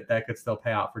that could still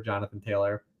pay out for Jonathan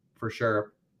Taylor for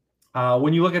sure.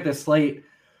 When you look at this slate,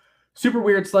 super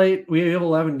weird slate. We have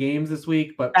 11 games this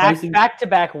week, but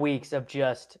back-to-back weeks of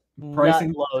just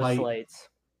pricing low slates.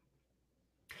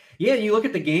 Yeah, you look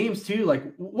at the games too.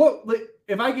 What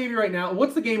if I gave you right now?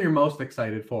 What's the game you're most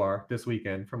excited for this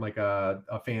weekend from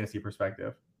a fantasy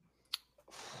perspective?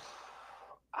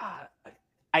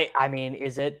 I mean,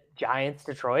 is it Giants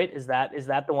Detroit? Is that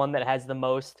the one that has the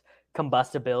most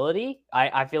combustibility?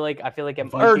 I feel like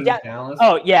Dallas.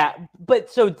 Oh yeah, but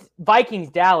so Vikings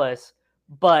Dallas.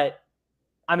 But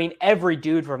I mean, every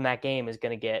dude from that game is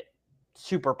going to get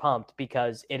super pumped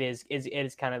because it is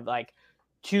kind of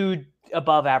two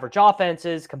above average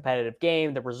offenses, competitive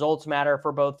game. The results matter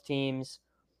for both teams.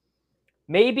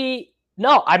 Maybe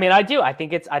No, I mean I do. I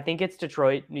think it's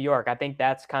Detroit, New York. I think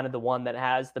that's kind of the one that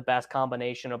has the best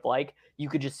combination of like you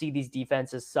could just see these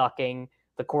defenses sucking,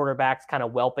 the quarterbacks kind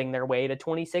of whelping their way to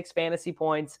 26 fantasy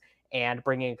points and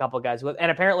bringing a couple of guys with.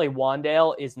 And apparently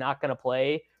Wandale is not going to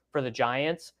play for the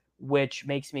Giants, which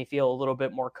makes me feel a little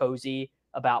bit more cozy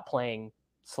about playing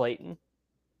Slayton.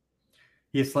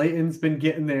 Yeah, Slayton's been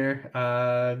getting there,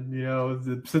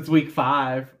 since week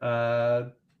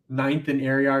 5. Ninth in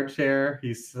air yard share.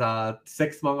 He's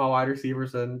sixth among all wide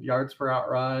receivers in yards per out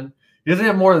run. He doesn't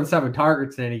have more than 7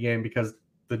 targets in any game because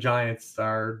the Giants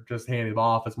are just handing the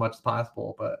ball off as much as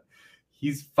possible. But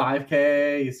he's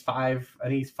 5K. He's 5. I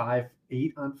think he's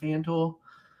 5'8" on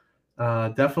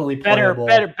FanDuel. Definitely playable.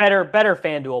 Better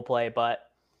FanDuel play, but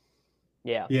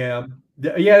yeah. Yeah,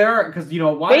 there are because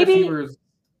wide receivers.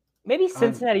 Maybe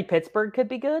Cincinnati Pittsburgh could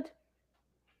be good.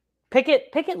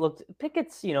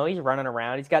 Pickett's, he's running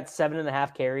around. He's got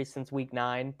 7.5 carries since week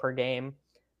 9 per game.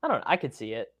 I could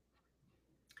see it.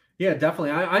 Yeah,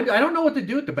 definitely. I don't know what to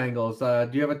do with the Bengals.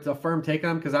 Do you have a firm take on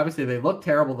them? Because obviously they looked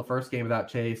terrible the first game without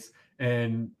Chase,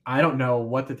 and I don't know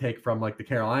what to take from like the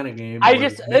Carolina game.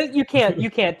 You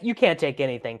can't take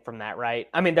anything from that, right?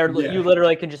 I mean, you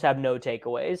literally can just have no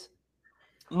takeaways.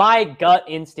 My gut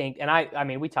instinct, and I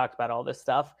mean, we talked about all this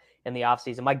stuff in the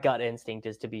offseason. My gut instinct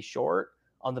is to be short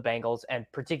on the Bengals, and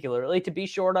particularly to be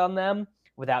short on them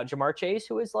without Jamar Chase,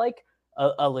 who is like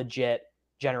a legit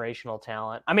generational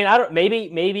talent. I mean,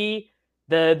 maybe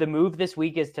the move this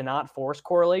week is to not force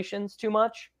correlations too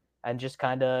much and just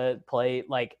kind of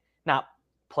not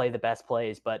play the best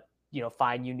plays, but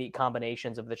find unique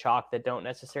combinations of the chalk that don't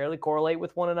necessarily correlate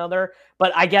with one another.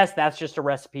 But I guess that's just a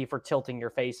recipe for tilting your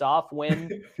face off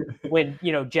when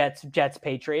Jets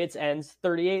Patriots ends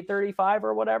 38-35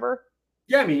 or whatever.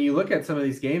 Yeah, I mean, you look at some of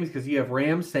these games because you have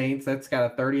Rams Saints, that's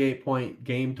got a 38-point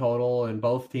game total, and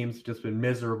both teams have just been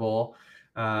miserable.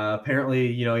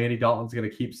 Apparently, Andy Dalton's going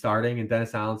to keep starting, and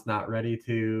Dennis Allen's not ready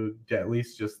to at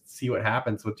least just see what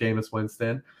happens with Jameis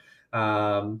Winston.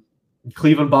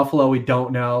 Cleveland Buffalo, we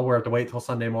don't know. We're have to wait till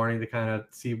Sunday morning to kind of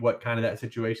see what kind of that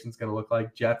situation is going to look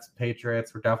like. Jets,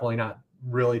 Patriots, we're definitely not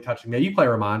really touching that. You play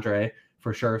Ramondre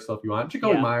for sure. So if you want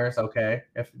Jacoby Myers, okay.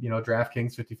 If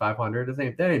DraftKings 5,500,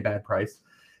 that ain't bad price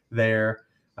there.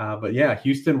 But yeah,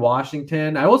 Houston,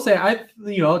 Washington. I will say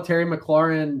Terry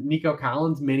McLaurin, Nico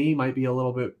Collins mini might be a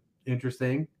little bit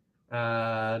interesting.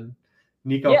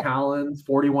 Nico Collins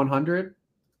 4,100.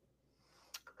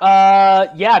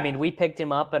 I mean, we picked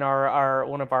him up in our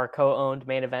one of our co-owned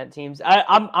main event teams.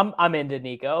 I'm into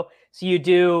Nico. So you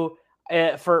do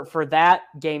for that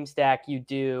game stack, you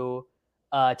do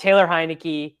Taylor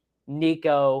Heineke,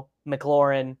 Nico,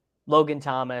 McLaurin, Logan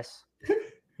Thomas.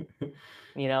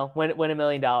 Win $1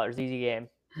 million, easy game.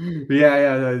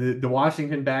 Yeah. The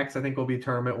Washington backs I think will be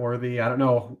tournament worthy. I don't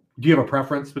know. Do you have a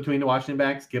preference between the Washington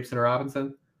backs, Gibson or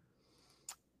Robinson?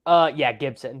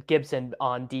 Gibson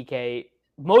on DK.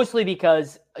 Mostly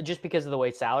because of the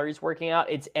way salary's working out.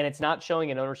 It's not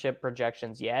showing in ownership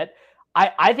projections yet.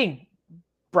 I think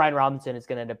Brian Robinson is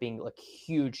going to end up being like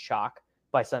huge chalk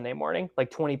by Sunday morning, like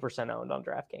 20% owned on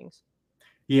DraftKings.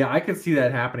 Yeah, I could see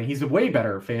that happening. He's a way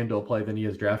better FanDuel play than he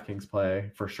is DraftKings play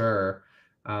for sure.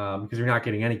 Because you're not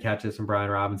getting any catches from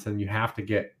Brian Robinson. You have to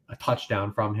get a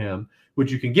touchdown from him, which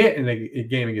you can get in a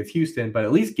game against Houston. But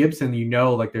at least Gibson,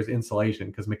 there's insulation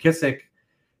because McKissick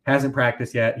hasn't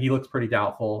practiced yet. He looks pretty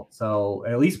doubtful. So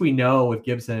at least we know with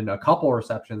Gibson, a couple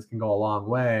receptions can go a long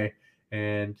way.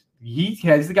 And he's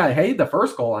the guy who had the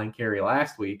first goal line carry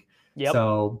last week. Yep.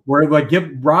 So we're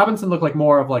Robinson looked like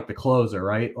more of like the closer,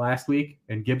 right? Last week.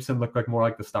 And Gibson looked like more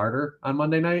like the starter on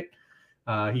Monday night.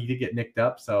 He did get nicked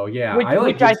up. So yeah,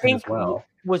 which I think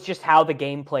was just how the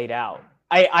game played out.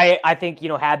 I think,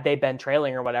 had they been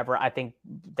trailing or whatever, I think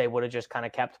they would have just kind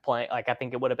of kept playing. Like, I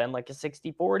think it would have been like a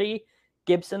 60-40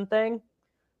 Gibson thing.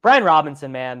 Brian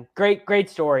Robinson, man, great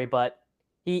story, but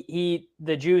the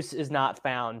juice is not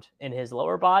found in his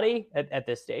lower body at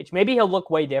this stage. Maybe he'll look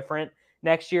way different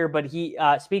next year, but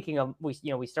speaking of,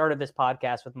 we started this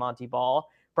podcast with Monty Ball.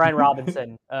 Brian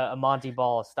Robinson, a Monty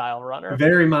Ball style runner.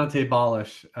 Very Monty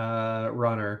Ballish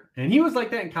runner. And he was like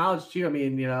that in college too. I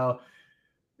mean,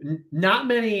 not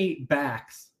many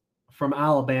backs from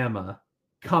Alabama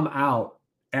come out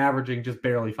averaging just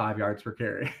barely 5 yards per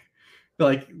carry.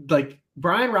 like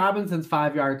Brian Robinson's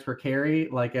 5 yards per carry,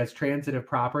 like as transitive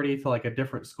property to like a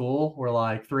different school, were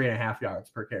like 3.5 yards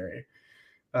per carry.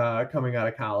 Coming out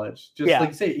of college, like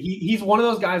you say, he's one of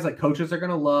those guys like coaches are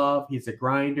gonna love. He's a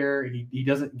grinder. He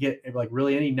doesn't get like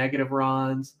really any negative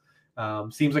runs.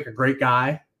 Seems like a great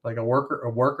guy, like a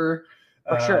worker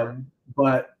for sure.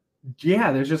 But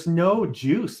yeah, there's just no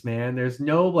juice, man. There's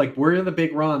no like, where are the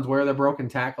big runs? Where are the broken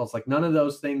tackles? Like none of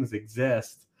those things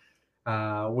exist,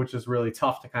 which is really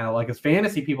tough to kind of like as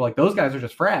fantasy people. Like those guys are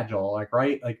just fragile, like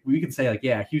right. Like we can say like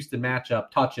yeah, Houston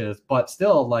matchup touches, but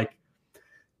still like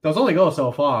those only go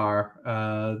so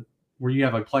far. Where you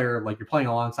have a player like you're playing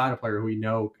alongside a player who you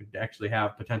know could actually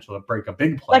have potential to break a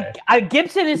big play. Like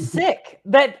Gibson is sick.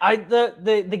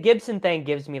 The Gibson thing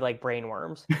gives me like brain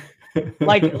worms.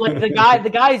 like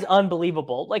the guy's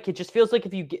unbelievable. Like it just feels like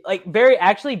if you get like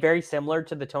very similar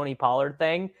to the Tony Pollard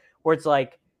thing, where it's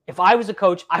like if I was a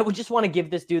coach, I would just want to give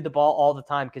this dude the ball all the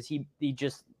time because he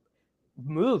just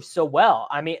moves so well.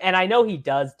 I mean, and I know he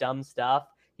does dumb stuff.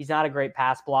 He's not a great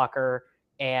pass blocker,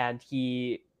 and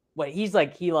he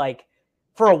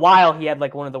for a while he had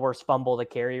like one of the worst fumble to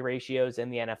carry ratios in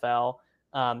the NFL.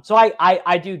 So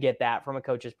I do get that from a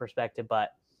coach's perspective,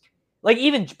 but like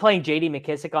even playing J.D.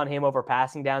 McKissick on him over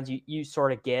passing downs, you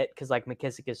sort of get because like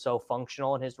McKissick is so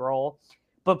functional in his role.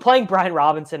 But playing Brian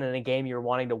Robinson in a game you're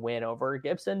wanting to win over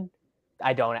Gibson,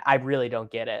 I really don't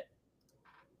get it.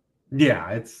 Yeah,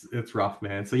 it's rough,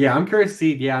 man. So yeah, I'm curious to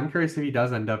see. Yeah, I'm curious if he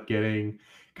does end up getting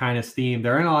kind of steam.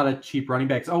 There are a lot of cheap running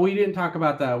backs. Oh, we didn't talk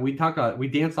about that. We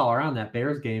danced all around that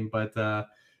Bears game, but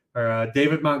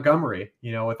David Montgomery,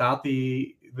 without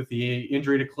the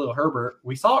injury to Khalil Herbert,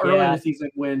 we saw earlier in the season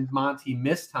when Monty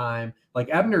missed time, like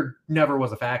Ebner never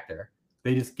was a factor.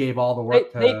 They just gave all the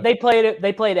work. They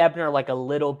played Ebner like a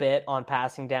little bit on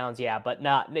passing downs, yeah, but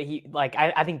not he. Like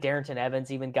I think Darrington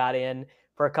Evans even got in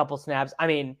for a couple snaps. I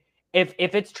mean, if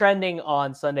it's trending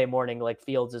on Sunday morning, like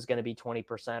Fields is going to be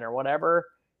 20% or whatever.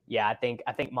 Yeah, I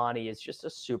think Monty is just a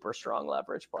super strong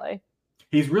leverage play.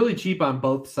 He's really cheap on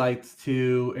both sites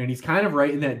too, and he's kind of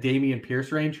right in that Dameon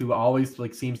Pierce range, who always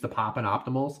like seems to pop in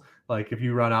optimals. Like if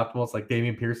you run optimals, like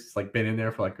Dameon Pierce has like been in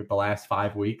there for like the last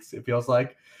 5 weeks, it feels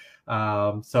like.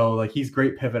 So like he's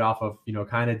great pivot off of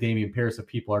kind of Dameon Pierce if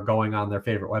people are going on their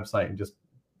favorite website and just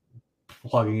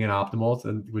plugging in optimals,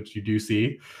 and which you do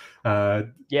see.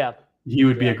 Yeah, he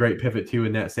would be a great pivot too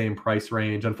in that same price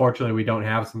range. Unfortunately, we don't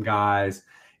have some guys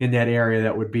in that area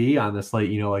that would be on the slate,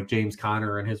 like James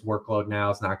Conner and his workload now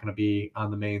is not going to be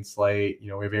on the main slate. We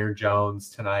have Aaron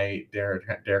Jones tonight,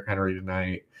 Derrick Henry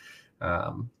tonight.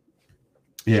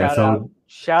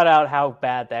 Shout out how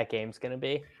bad that game's going to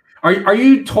be. Are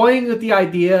you toying with the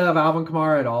idea of Alvin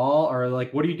Kamara at all? Or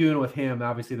like, what are you doing with him?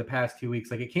 Obviously the past 2 weeks,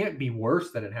 like it can't be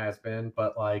worse than it has been,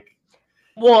 but like,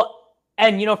 well,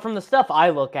 and from the stuff I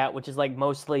look at, which is like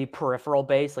mostly peripheral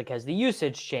based, like has the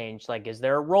usage changed? Like, is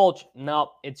there a role?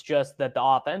 No, it's just that the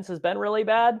offense has been really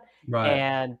bad. Right.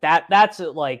 And that's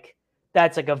like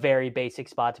a very basic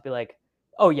spot to be like,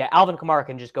 oh yeah, Alvin Kamara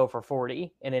can just go for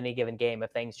 40 in any given game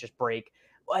if things just break.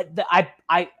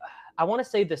 I want to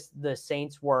say the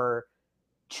Saints were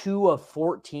 2 of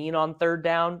 14 on third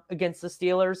down against the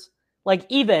Steelers. Like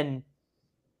even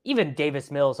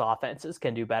Davis Mills offenses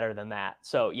can do better than that.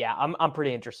 So yeah, I'm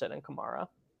pretty interested in Kamara.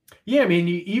 Yeah, I mean,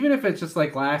 even if it's just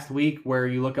like last week where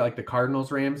you look at like the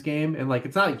Cardinals Rams game, and like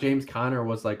it's not like James Conner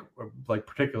was like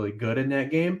particularly good in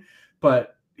that game,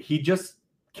 but he just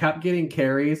kept getting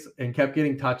carries and kept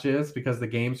getting touches because the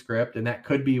game script, and that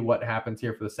could be what happens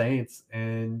here for the Saints.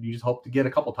 And you just hope to get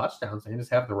a couple touchdowns and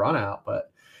just have the run out.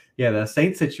 But yeah, the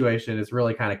Saints situation has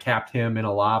really kind of capped him in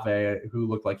Olave, who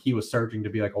looked like he was surging to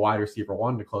be like a wide receiver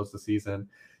 1 to close the season.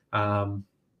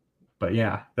 But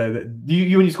yeah, when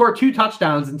you score 2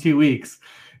 touchdowns in 2 weeks,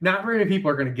 not very many people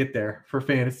are going to get there for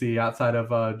fantasy outside of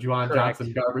Juwan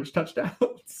Johnson garbage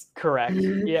touchdowns. Correct.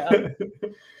 Yeah.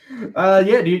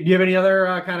 Do you have any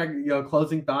other kind of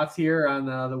closing thoughts here on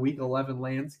the Week 11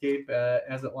 landscape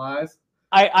as it lies?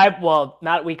 Well,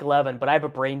 not Week 11, but I have a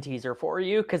brain teaser for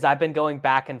you because I've been going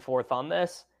back and forth on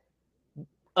this.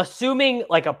 Assuming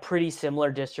like a pretty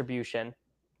similar distribution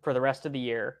for the rest of the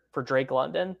year for Drake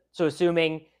London. So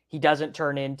assuming he doesn't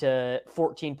turn into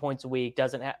 14 points a week,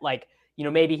 doesn't have like,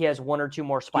 maybe he has 1 or 2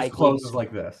 more spike just closes weeks,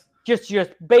 like this.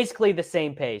 Just basically the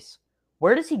same pace.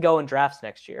 Where does he go in drafts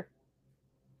next year?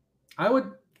 I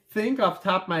would think off the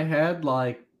top of my head,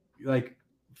 like 5th,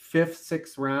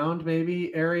 6th round,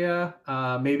 maybe area.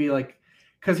 Maybe like,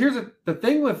 because here's the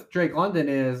thing with Drake London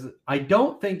is I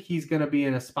don't think he's going to be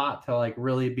in a spot to like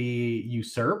really be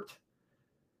usurped.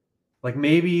 Like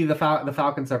maybe the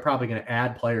Falcons are probably going to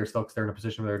add players still because they're in a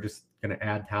position where they're just going to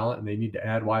add talent and they need to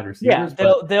add wide receivers.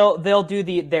 Yeah, they'll do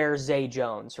their Zay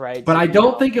Jones, right? But I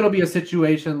don't think it'll be a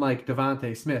situation like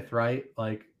Devontae Smith, right?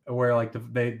 Like where like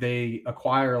they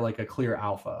acquire like a clear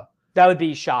alpha. That would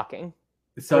be shocking.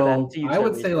 So I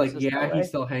would say like, yeah, he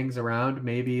still hangs around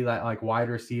maybe that like wide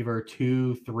receiver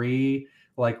 2, 3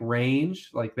 like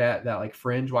range, like that like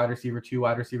fringe wide receiver 2,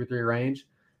 wide receiver 3 range.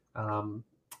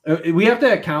 We have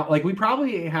to account, like we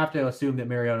probably have to assume that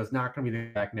Mariota is not going to be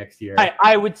back next year.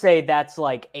 I would say that's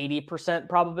like 80%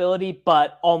 probability,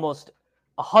 but almost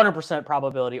 100%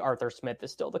 probability Arthur Smith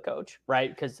is still the coach, right?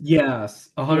 Because yes,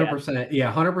 100%.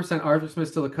 Yeah, 100% Arthur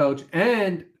Smith's still the coach.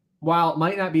 And while it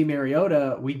might not be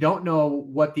Mariota, we don't know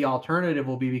what the alternative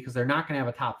will be because they're not going to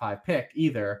have a top 5 pick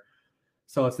either.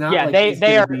 So it's not like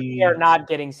they are not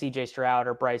getting CJ Stroud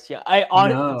or Bryce Young.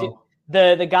 No.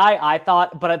 The guy I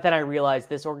thought, but then I realized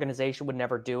this organization would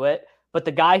never do it. But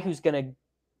the guy who's going to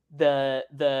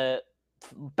the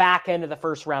back end of the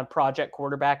first round project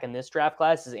quarterback in this draft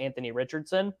class is Anthony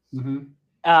Richardson. Mm-hmm.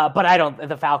 But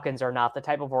the Falcons are not the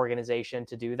type of organization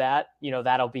to do that. You know,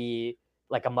 that'll be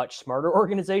like a much smarter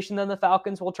organization than the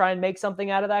Falcons will try and make something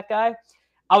out of that guy.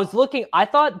 I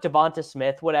thought Devonta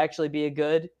Smith would actually be a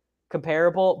good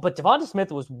comparable, but Devonta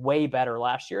Smith was way better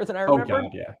last year than I remember. Oh,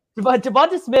 God, yeah. But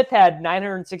Devonta Smith had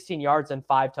 916 yards and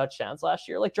 5 touchdowns last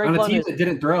year. Like Drake on a London team that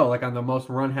didn't throw, like on the most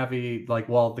run heavy, like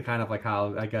the kind of like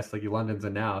how I guess like London's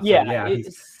in now. So, yeah.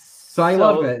 So I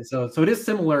love it. So it is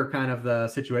similar kind of the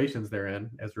situations they're in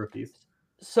as rookies.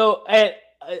 So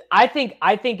I think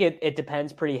it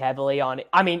depends pretty heavily on.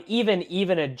 I mean,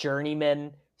 even a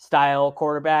journeyman style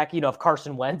quarterback. You know, if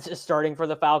Carson Wentz is starting for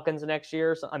the Falcons next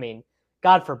year, so I mean,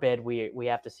 God forbid we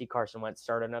have to see Carson Wentz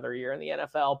start another year in the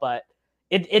NFL, but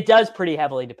it does pretty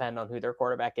heavily depend on who their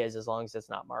quarterback is, as long as it's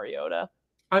not Mariota.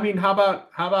 I mean, how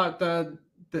about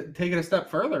taking a step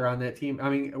further on that team? I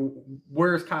mean,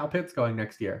 where's Kyle Pitts going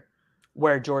next year?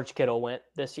 Where George Kittle went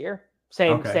this year.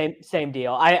 Same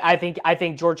deal. I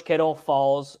think George Kittle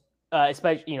falls,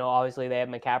 especially, you know, obviously they have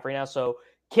McCaffrey now, so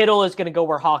Kittle is going to go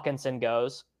where Hawkinson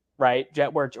goes, right?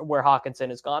 Where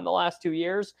Hawkinson has gone the last 2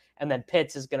 years, and then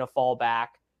Pitts is going to fall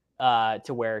back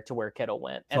to where Kittle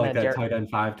went. So and like then that tight end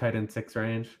 5, tight end 6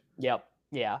 range. Yep.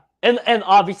 Yeah. And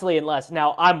obviously unless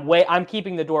now I'm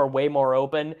keeping the door way more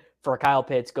open for Kyle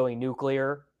Pitts going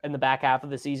nuclear in the back half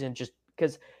of the season, just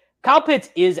because Kyle Pitts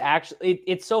is actually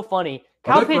it's so funny.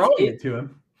 Kyle Pitts it to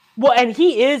him. Well, and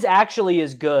he is actually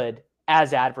as good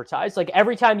as advertised. Like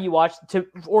every time you watch,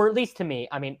 or at least to me,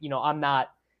 I mean, you know, I'm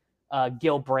not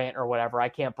Gil Brandt or whatever. I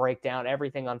can't break down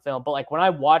everything on film, but like when I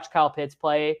watch Kyle Pitts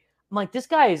play, I'm like, this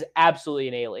guy is absolutely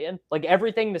an alien. Like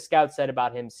everything the scouts said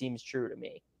about him seems true to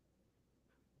me.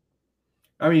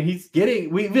 I mean,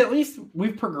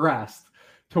 we've progressed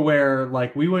to where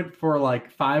like we went for like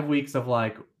 5 weeks of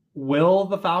like, will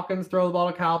the Falcons throw the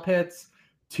ball to Kyle Pitts?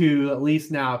 To at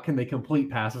least now, can they complete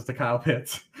passes to Kyle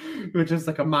Pitts, which is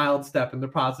like a mild step in the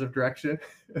positive direction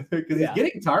because he's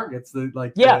getting targets.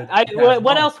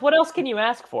 What else can you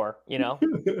ask for? You know,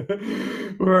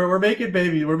 we're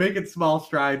making small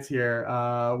strides here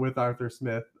with Arthur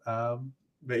Smith.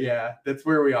 But yeah, that's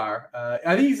where we are.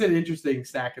 I think he's an interesting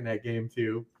stack in that game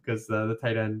too, because the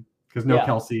tight end, because no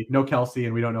Kelsey,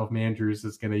 and we don't know if Mandrews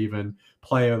is going to even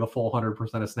play the full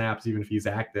 100% of snaps, even if he's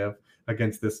active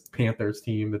against this Panthers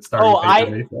team that's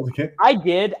starting.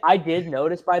 I did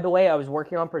notice, by the way, I was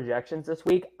working on projections this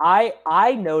week.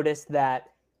 I noticed that,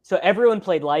 so everyone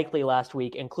played Likely last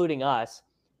week, including us.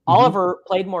 Mm-hmm. Oliver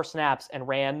played more snaps and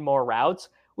ran more routes,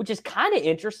 which is kind of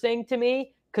interesting to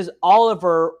me because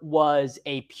Oliver was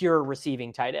a pure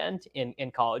receiving tight end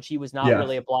in college. He was not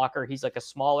really a blocker. He's like a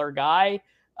smaller guy.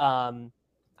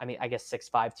 I mean, I guess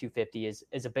 6'5", 250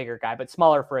 is a bigger guy, but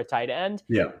smaller for a tight end.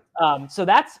 Yeah. So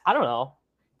that's, I don't know.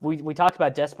 We talked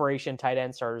about desperation tight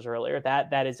end starters earlier.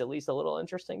 That is at least a little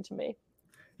interesting to me.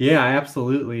 Yeah,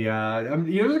 absolutely.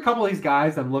 There's a couple of these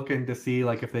guys I'm looking to see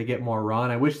like if they get more run.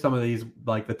 I wish some of these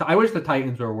I wish the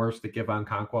Titans were worse to give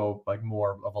Okonkwo like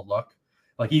more of a look.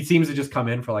 Like he seems to just come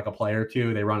in for like a play or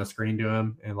two. They run a screen to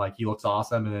him and like he looks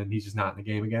awesome, and then he's just not in the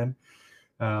game again.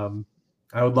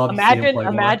 I would love to see him play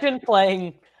Imagine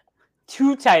playing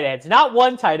 2 tight ends, not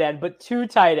 1 tight end, but 2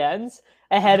 tight ends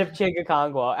ahead of Chig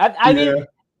Okonkwo. I mean,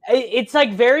 it's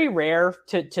like very rare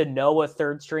to know a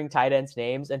third string tight end's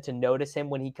names and to notice him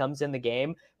when he comes in the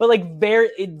game. But like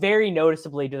very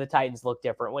noticeably do the Titans look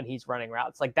different when he's running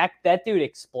routes. Like that dude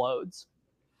explodes.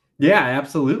 Yeah,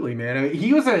 absolutely, man. I mean,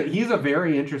 he's a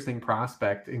very interesting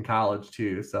prospect in college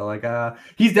too. So like,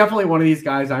 he's definitely one of these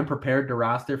guys I'm prepared to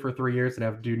roster for 3 years and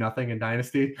have to do nothing in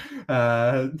Dynasty.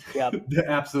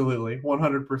 Absolutely,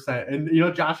 100%. And you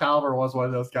know, Josh Oliver was one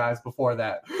of those guys before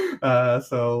that.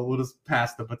 So we'll just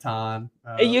pass the baton.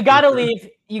 You gotta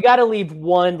leave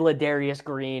one Ladarius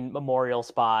Green memorial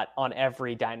spot on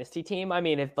every Dynasty team. I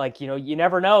mean, if like you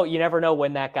never know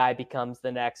when that guy becomes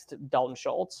the next Dalton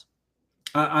Schultz.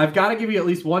 I've got to give you at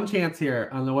least one chance here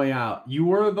on the way out. You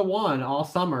were the one all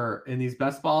summer in these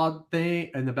best ball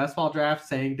draft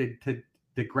saying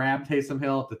to grab Taysom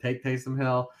Hill, to take Taysom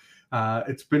Hill.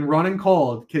 It's been running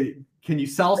cold. Can you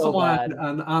sell So someone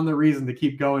bad. on the reason to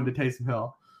keep going to Taysom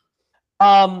Hill?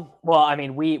 Well, I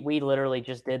mean, we literally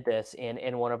just did this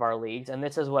in one of our leagues, and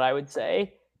this is what I would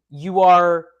say. You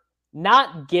are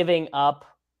not giving up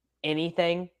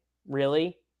anything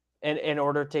really in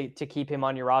order to keep him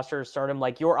on your roster, to start him.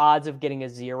 Like, your odds of getting a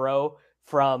 0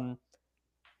 from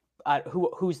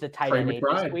who's the tight Trey end this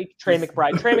McBride. week? Trey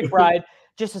McBride,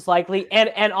 just as likely.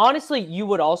 And honestly, you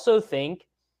would also think,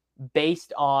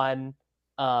 based on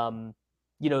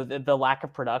the lack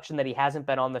of production, that he hasn't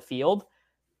been on the field.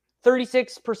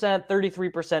 36%,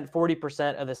 33%,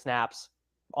 40% of the snaps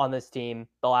on this team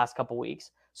the last couple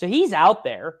weeks. So he's out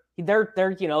there.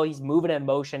 They're he's moving in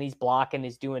motion, he's blocking,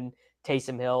 he's doing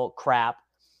Taysom Hill crap.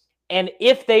 And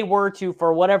if they were to,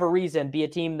 for whatever reason, be a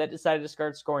team that decided to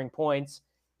start scoring points,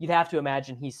 you'd have to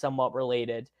imagine he's somewhat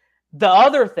related. The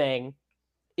other thing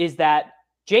is that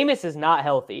Jameis is not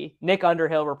healthy. Nick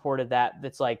Underhill reported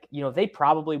that's like, they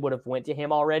probably would have went to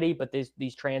him already, but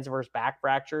these transverse back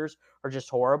fractures are just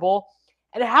horrible.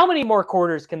 And how many more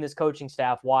quarters can this coaching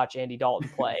staff watch Andy Dalton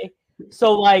play?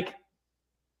 So, like,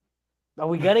 are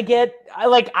we going to get,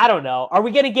 I don't know. Are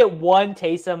we going to get one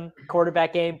Taysom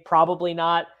quarterback game? Probably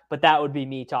not, but that would be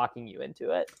me talking you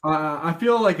into it. I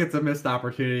feel like it's a missed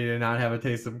opportunity to not have a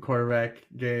Taysom quarterback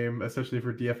game, especially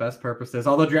for DFS purposes.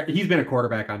 Although he's been a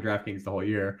quarterback on DraftKings the whole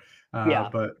year.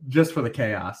 But just for the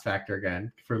chaos factor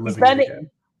again, for living it again.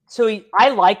 So I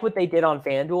like what they did on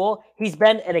FanDuel. He's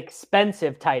been an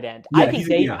expensive tight end. Yeah,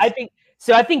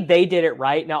 I think they did it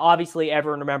right. Now, obviously,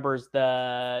 everyone remembers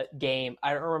the game.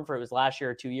 I don't remember if it was last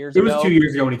year or 2 years ago. It was 2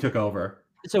 years ago when he took over.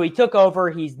 So he took over.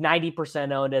 He's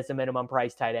 90% owned as a minimum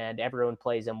price tight end. Everyone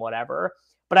plays him, whatever.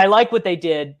 But I like what they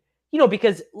did,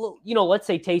 because, let's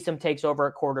say Taysom takes over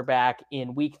at quarterback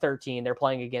in week 13. They're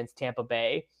playing against Tampa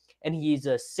Bay, and he's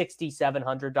a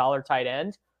 $6,700 tight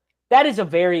end. That is a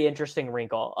very interesting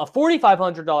wrinkle. A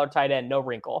 $4,500 tight end, no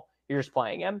wrinkle. You're just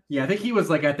playing him. Yeah, I think he was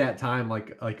like at that time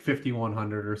like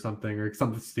 5,100 or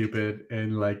something stupid,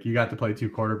 and like you got to play two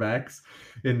quarterbacks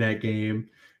in that game.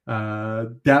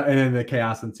 And then the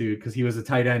chaos ensued because he was a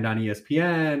tight end on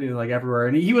ESPN and like everywhere,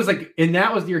 and he was like, and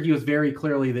that was the year he was very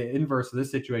clearly the inverse of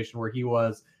this situation where he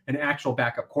was an actual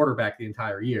backup quarterback the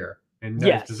entire year, and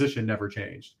his position never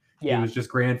changed. Yeah. He was just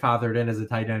grandfathered in as a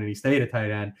tight end, and he stayed a tight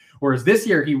end. Whereas this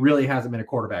year, he really hasn't been a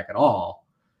quarterback at all.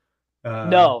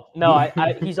 No,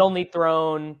 he's only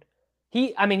thrown.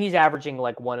 He's averaging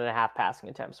like 1.5 passing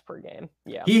attempts per game.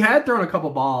 Yeah, he had thrown a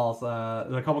couple balls,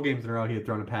 a couple games in a row. He had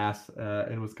thrown a pass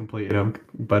and was completing them,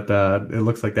 but it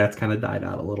looks like that's kind of died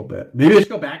out a little bit. Maybe they should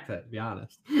go back to it, to be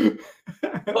honest.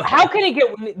 How can it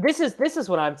get? This is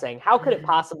what I'm saying. How could it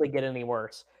possibly get any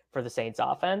worse for the Saints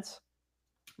offense?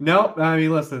 Nope. I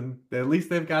mean, listen, at least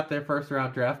they've got their first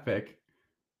round draft pick.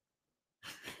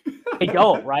 They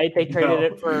don't, right? They traded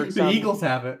it for the Eagles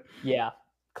have it. Yeah.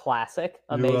 Classic.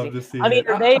 Amazing. Love to see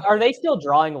are they still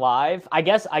drawing live? I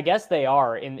guess they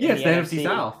are in the NFC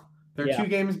South. They're 2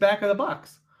 games back of the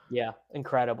Bucs. Yeah,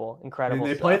 incredible. And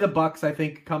they play the Bucs, I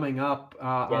think, coming up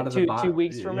out of the bye. 2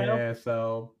 weeks from now. Yeah,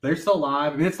 so they're still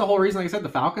live. I mean, it's the whole reason. Like I said, the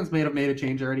Falcons may have made a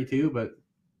change already too, but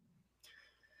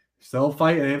still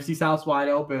fighting. NFC South's wide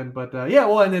open. But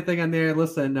we'll end the thing on there.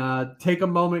 Listen, take a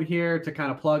moment here to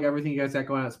kind of plug everything you guys got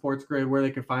going on at Sports Grid, where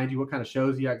they can find you, what kind of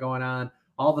shows you got going on,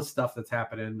 all the stuff that's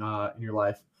happening in your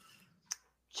life.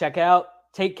 Check out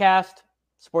TakeCast,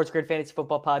 Sports Grid Fantasy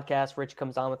Football Podcast. Rich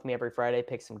comes on with me every Friday,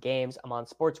 picks some games. I'm on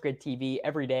Sports Grid TV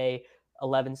every day,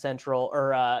 11 Central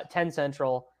or 10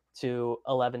 Central to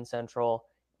 11 Central.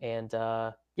 And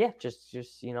just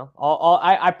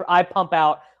I pump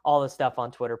out all the stuff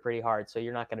on Twitter pretty hard, so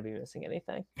you're not going to be missing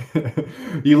anything.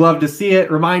 You love to see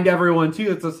it. Remind everyone too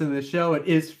that's listening to the show, it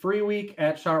is free week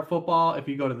at Sharp Football. If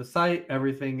you go to the site,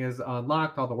 everything is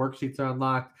unlocked. All the worksheets are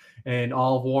unlocked, and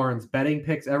all of Warren's betting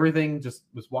picks, everything just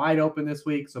was wide open this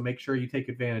week. So make sure you take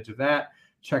advantage of that.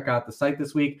 Check out the site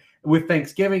this week. With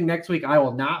Thanksgiving next week, I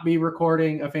will not be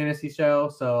recording a fantasy show,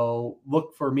 so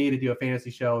look for me to do a fantasy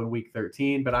show in week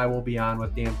 13, but I will be on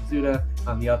with Dan Pizzuta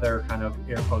on the other kind of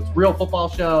air quotes real football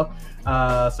show.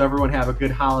 So everyone have a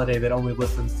good holiday that only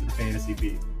listens to the Fantasy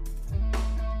Beat.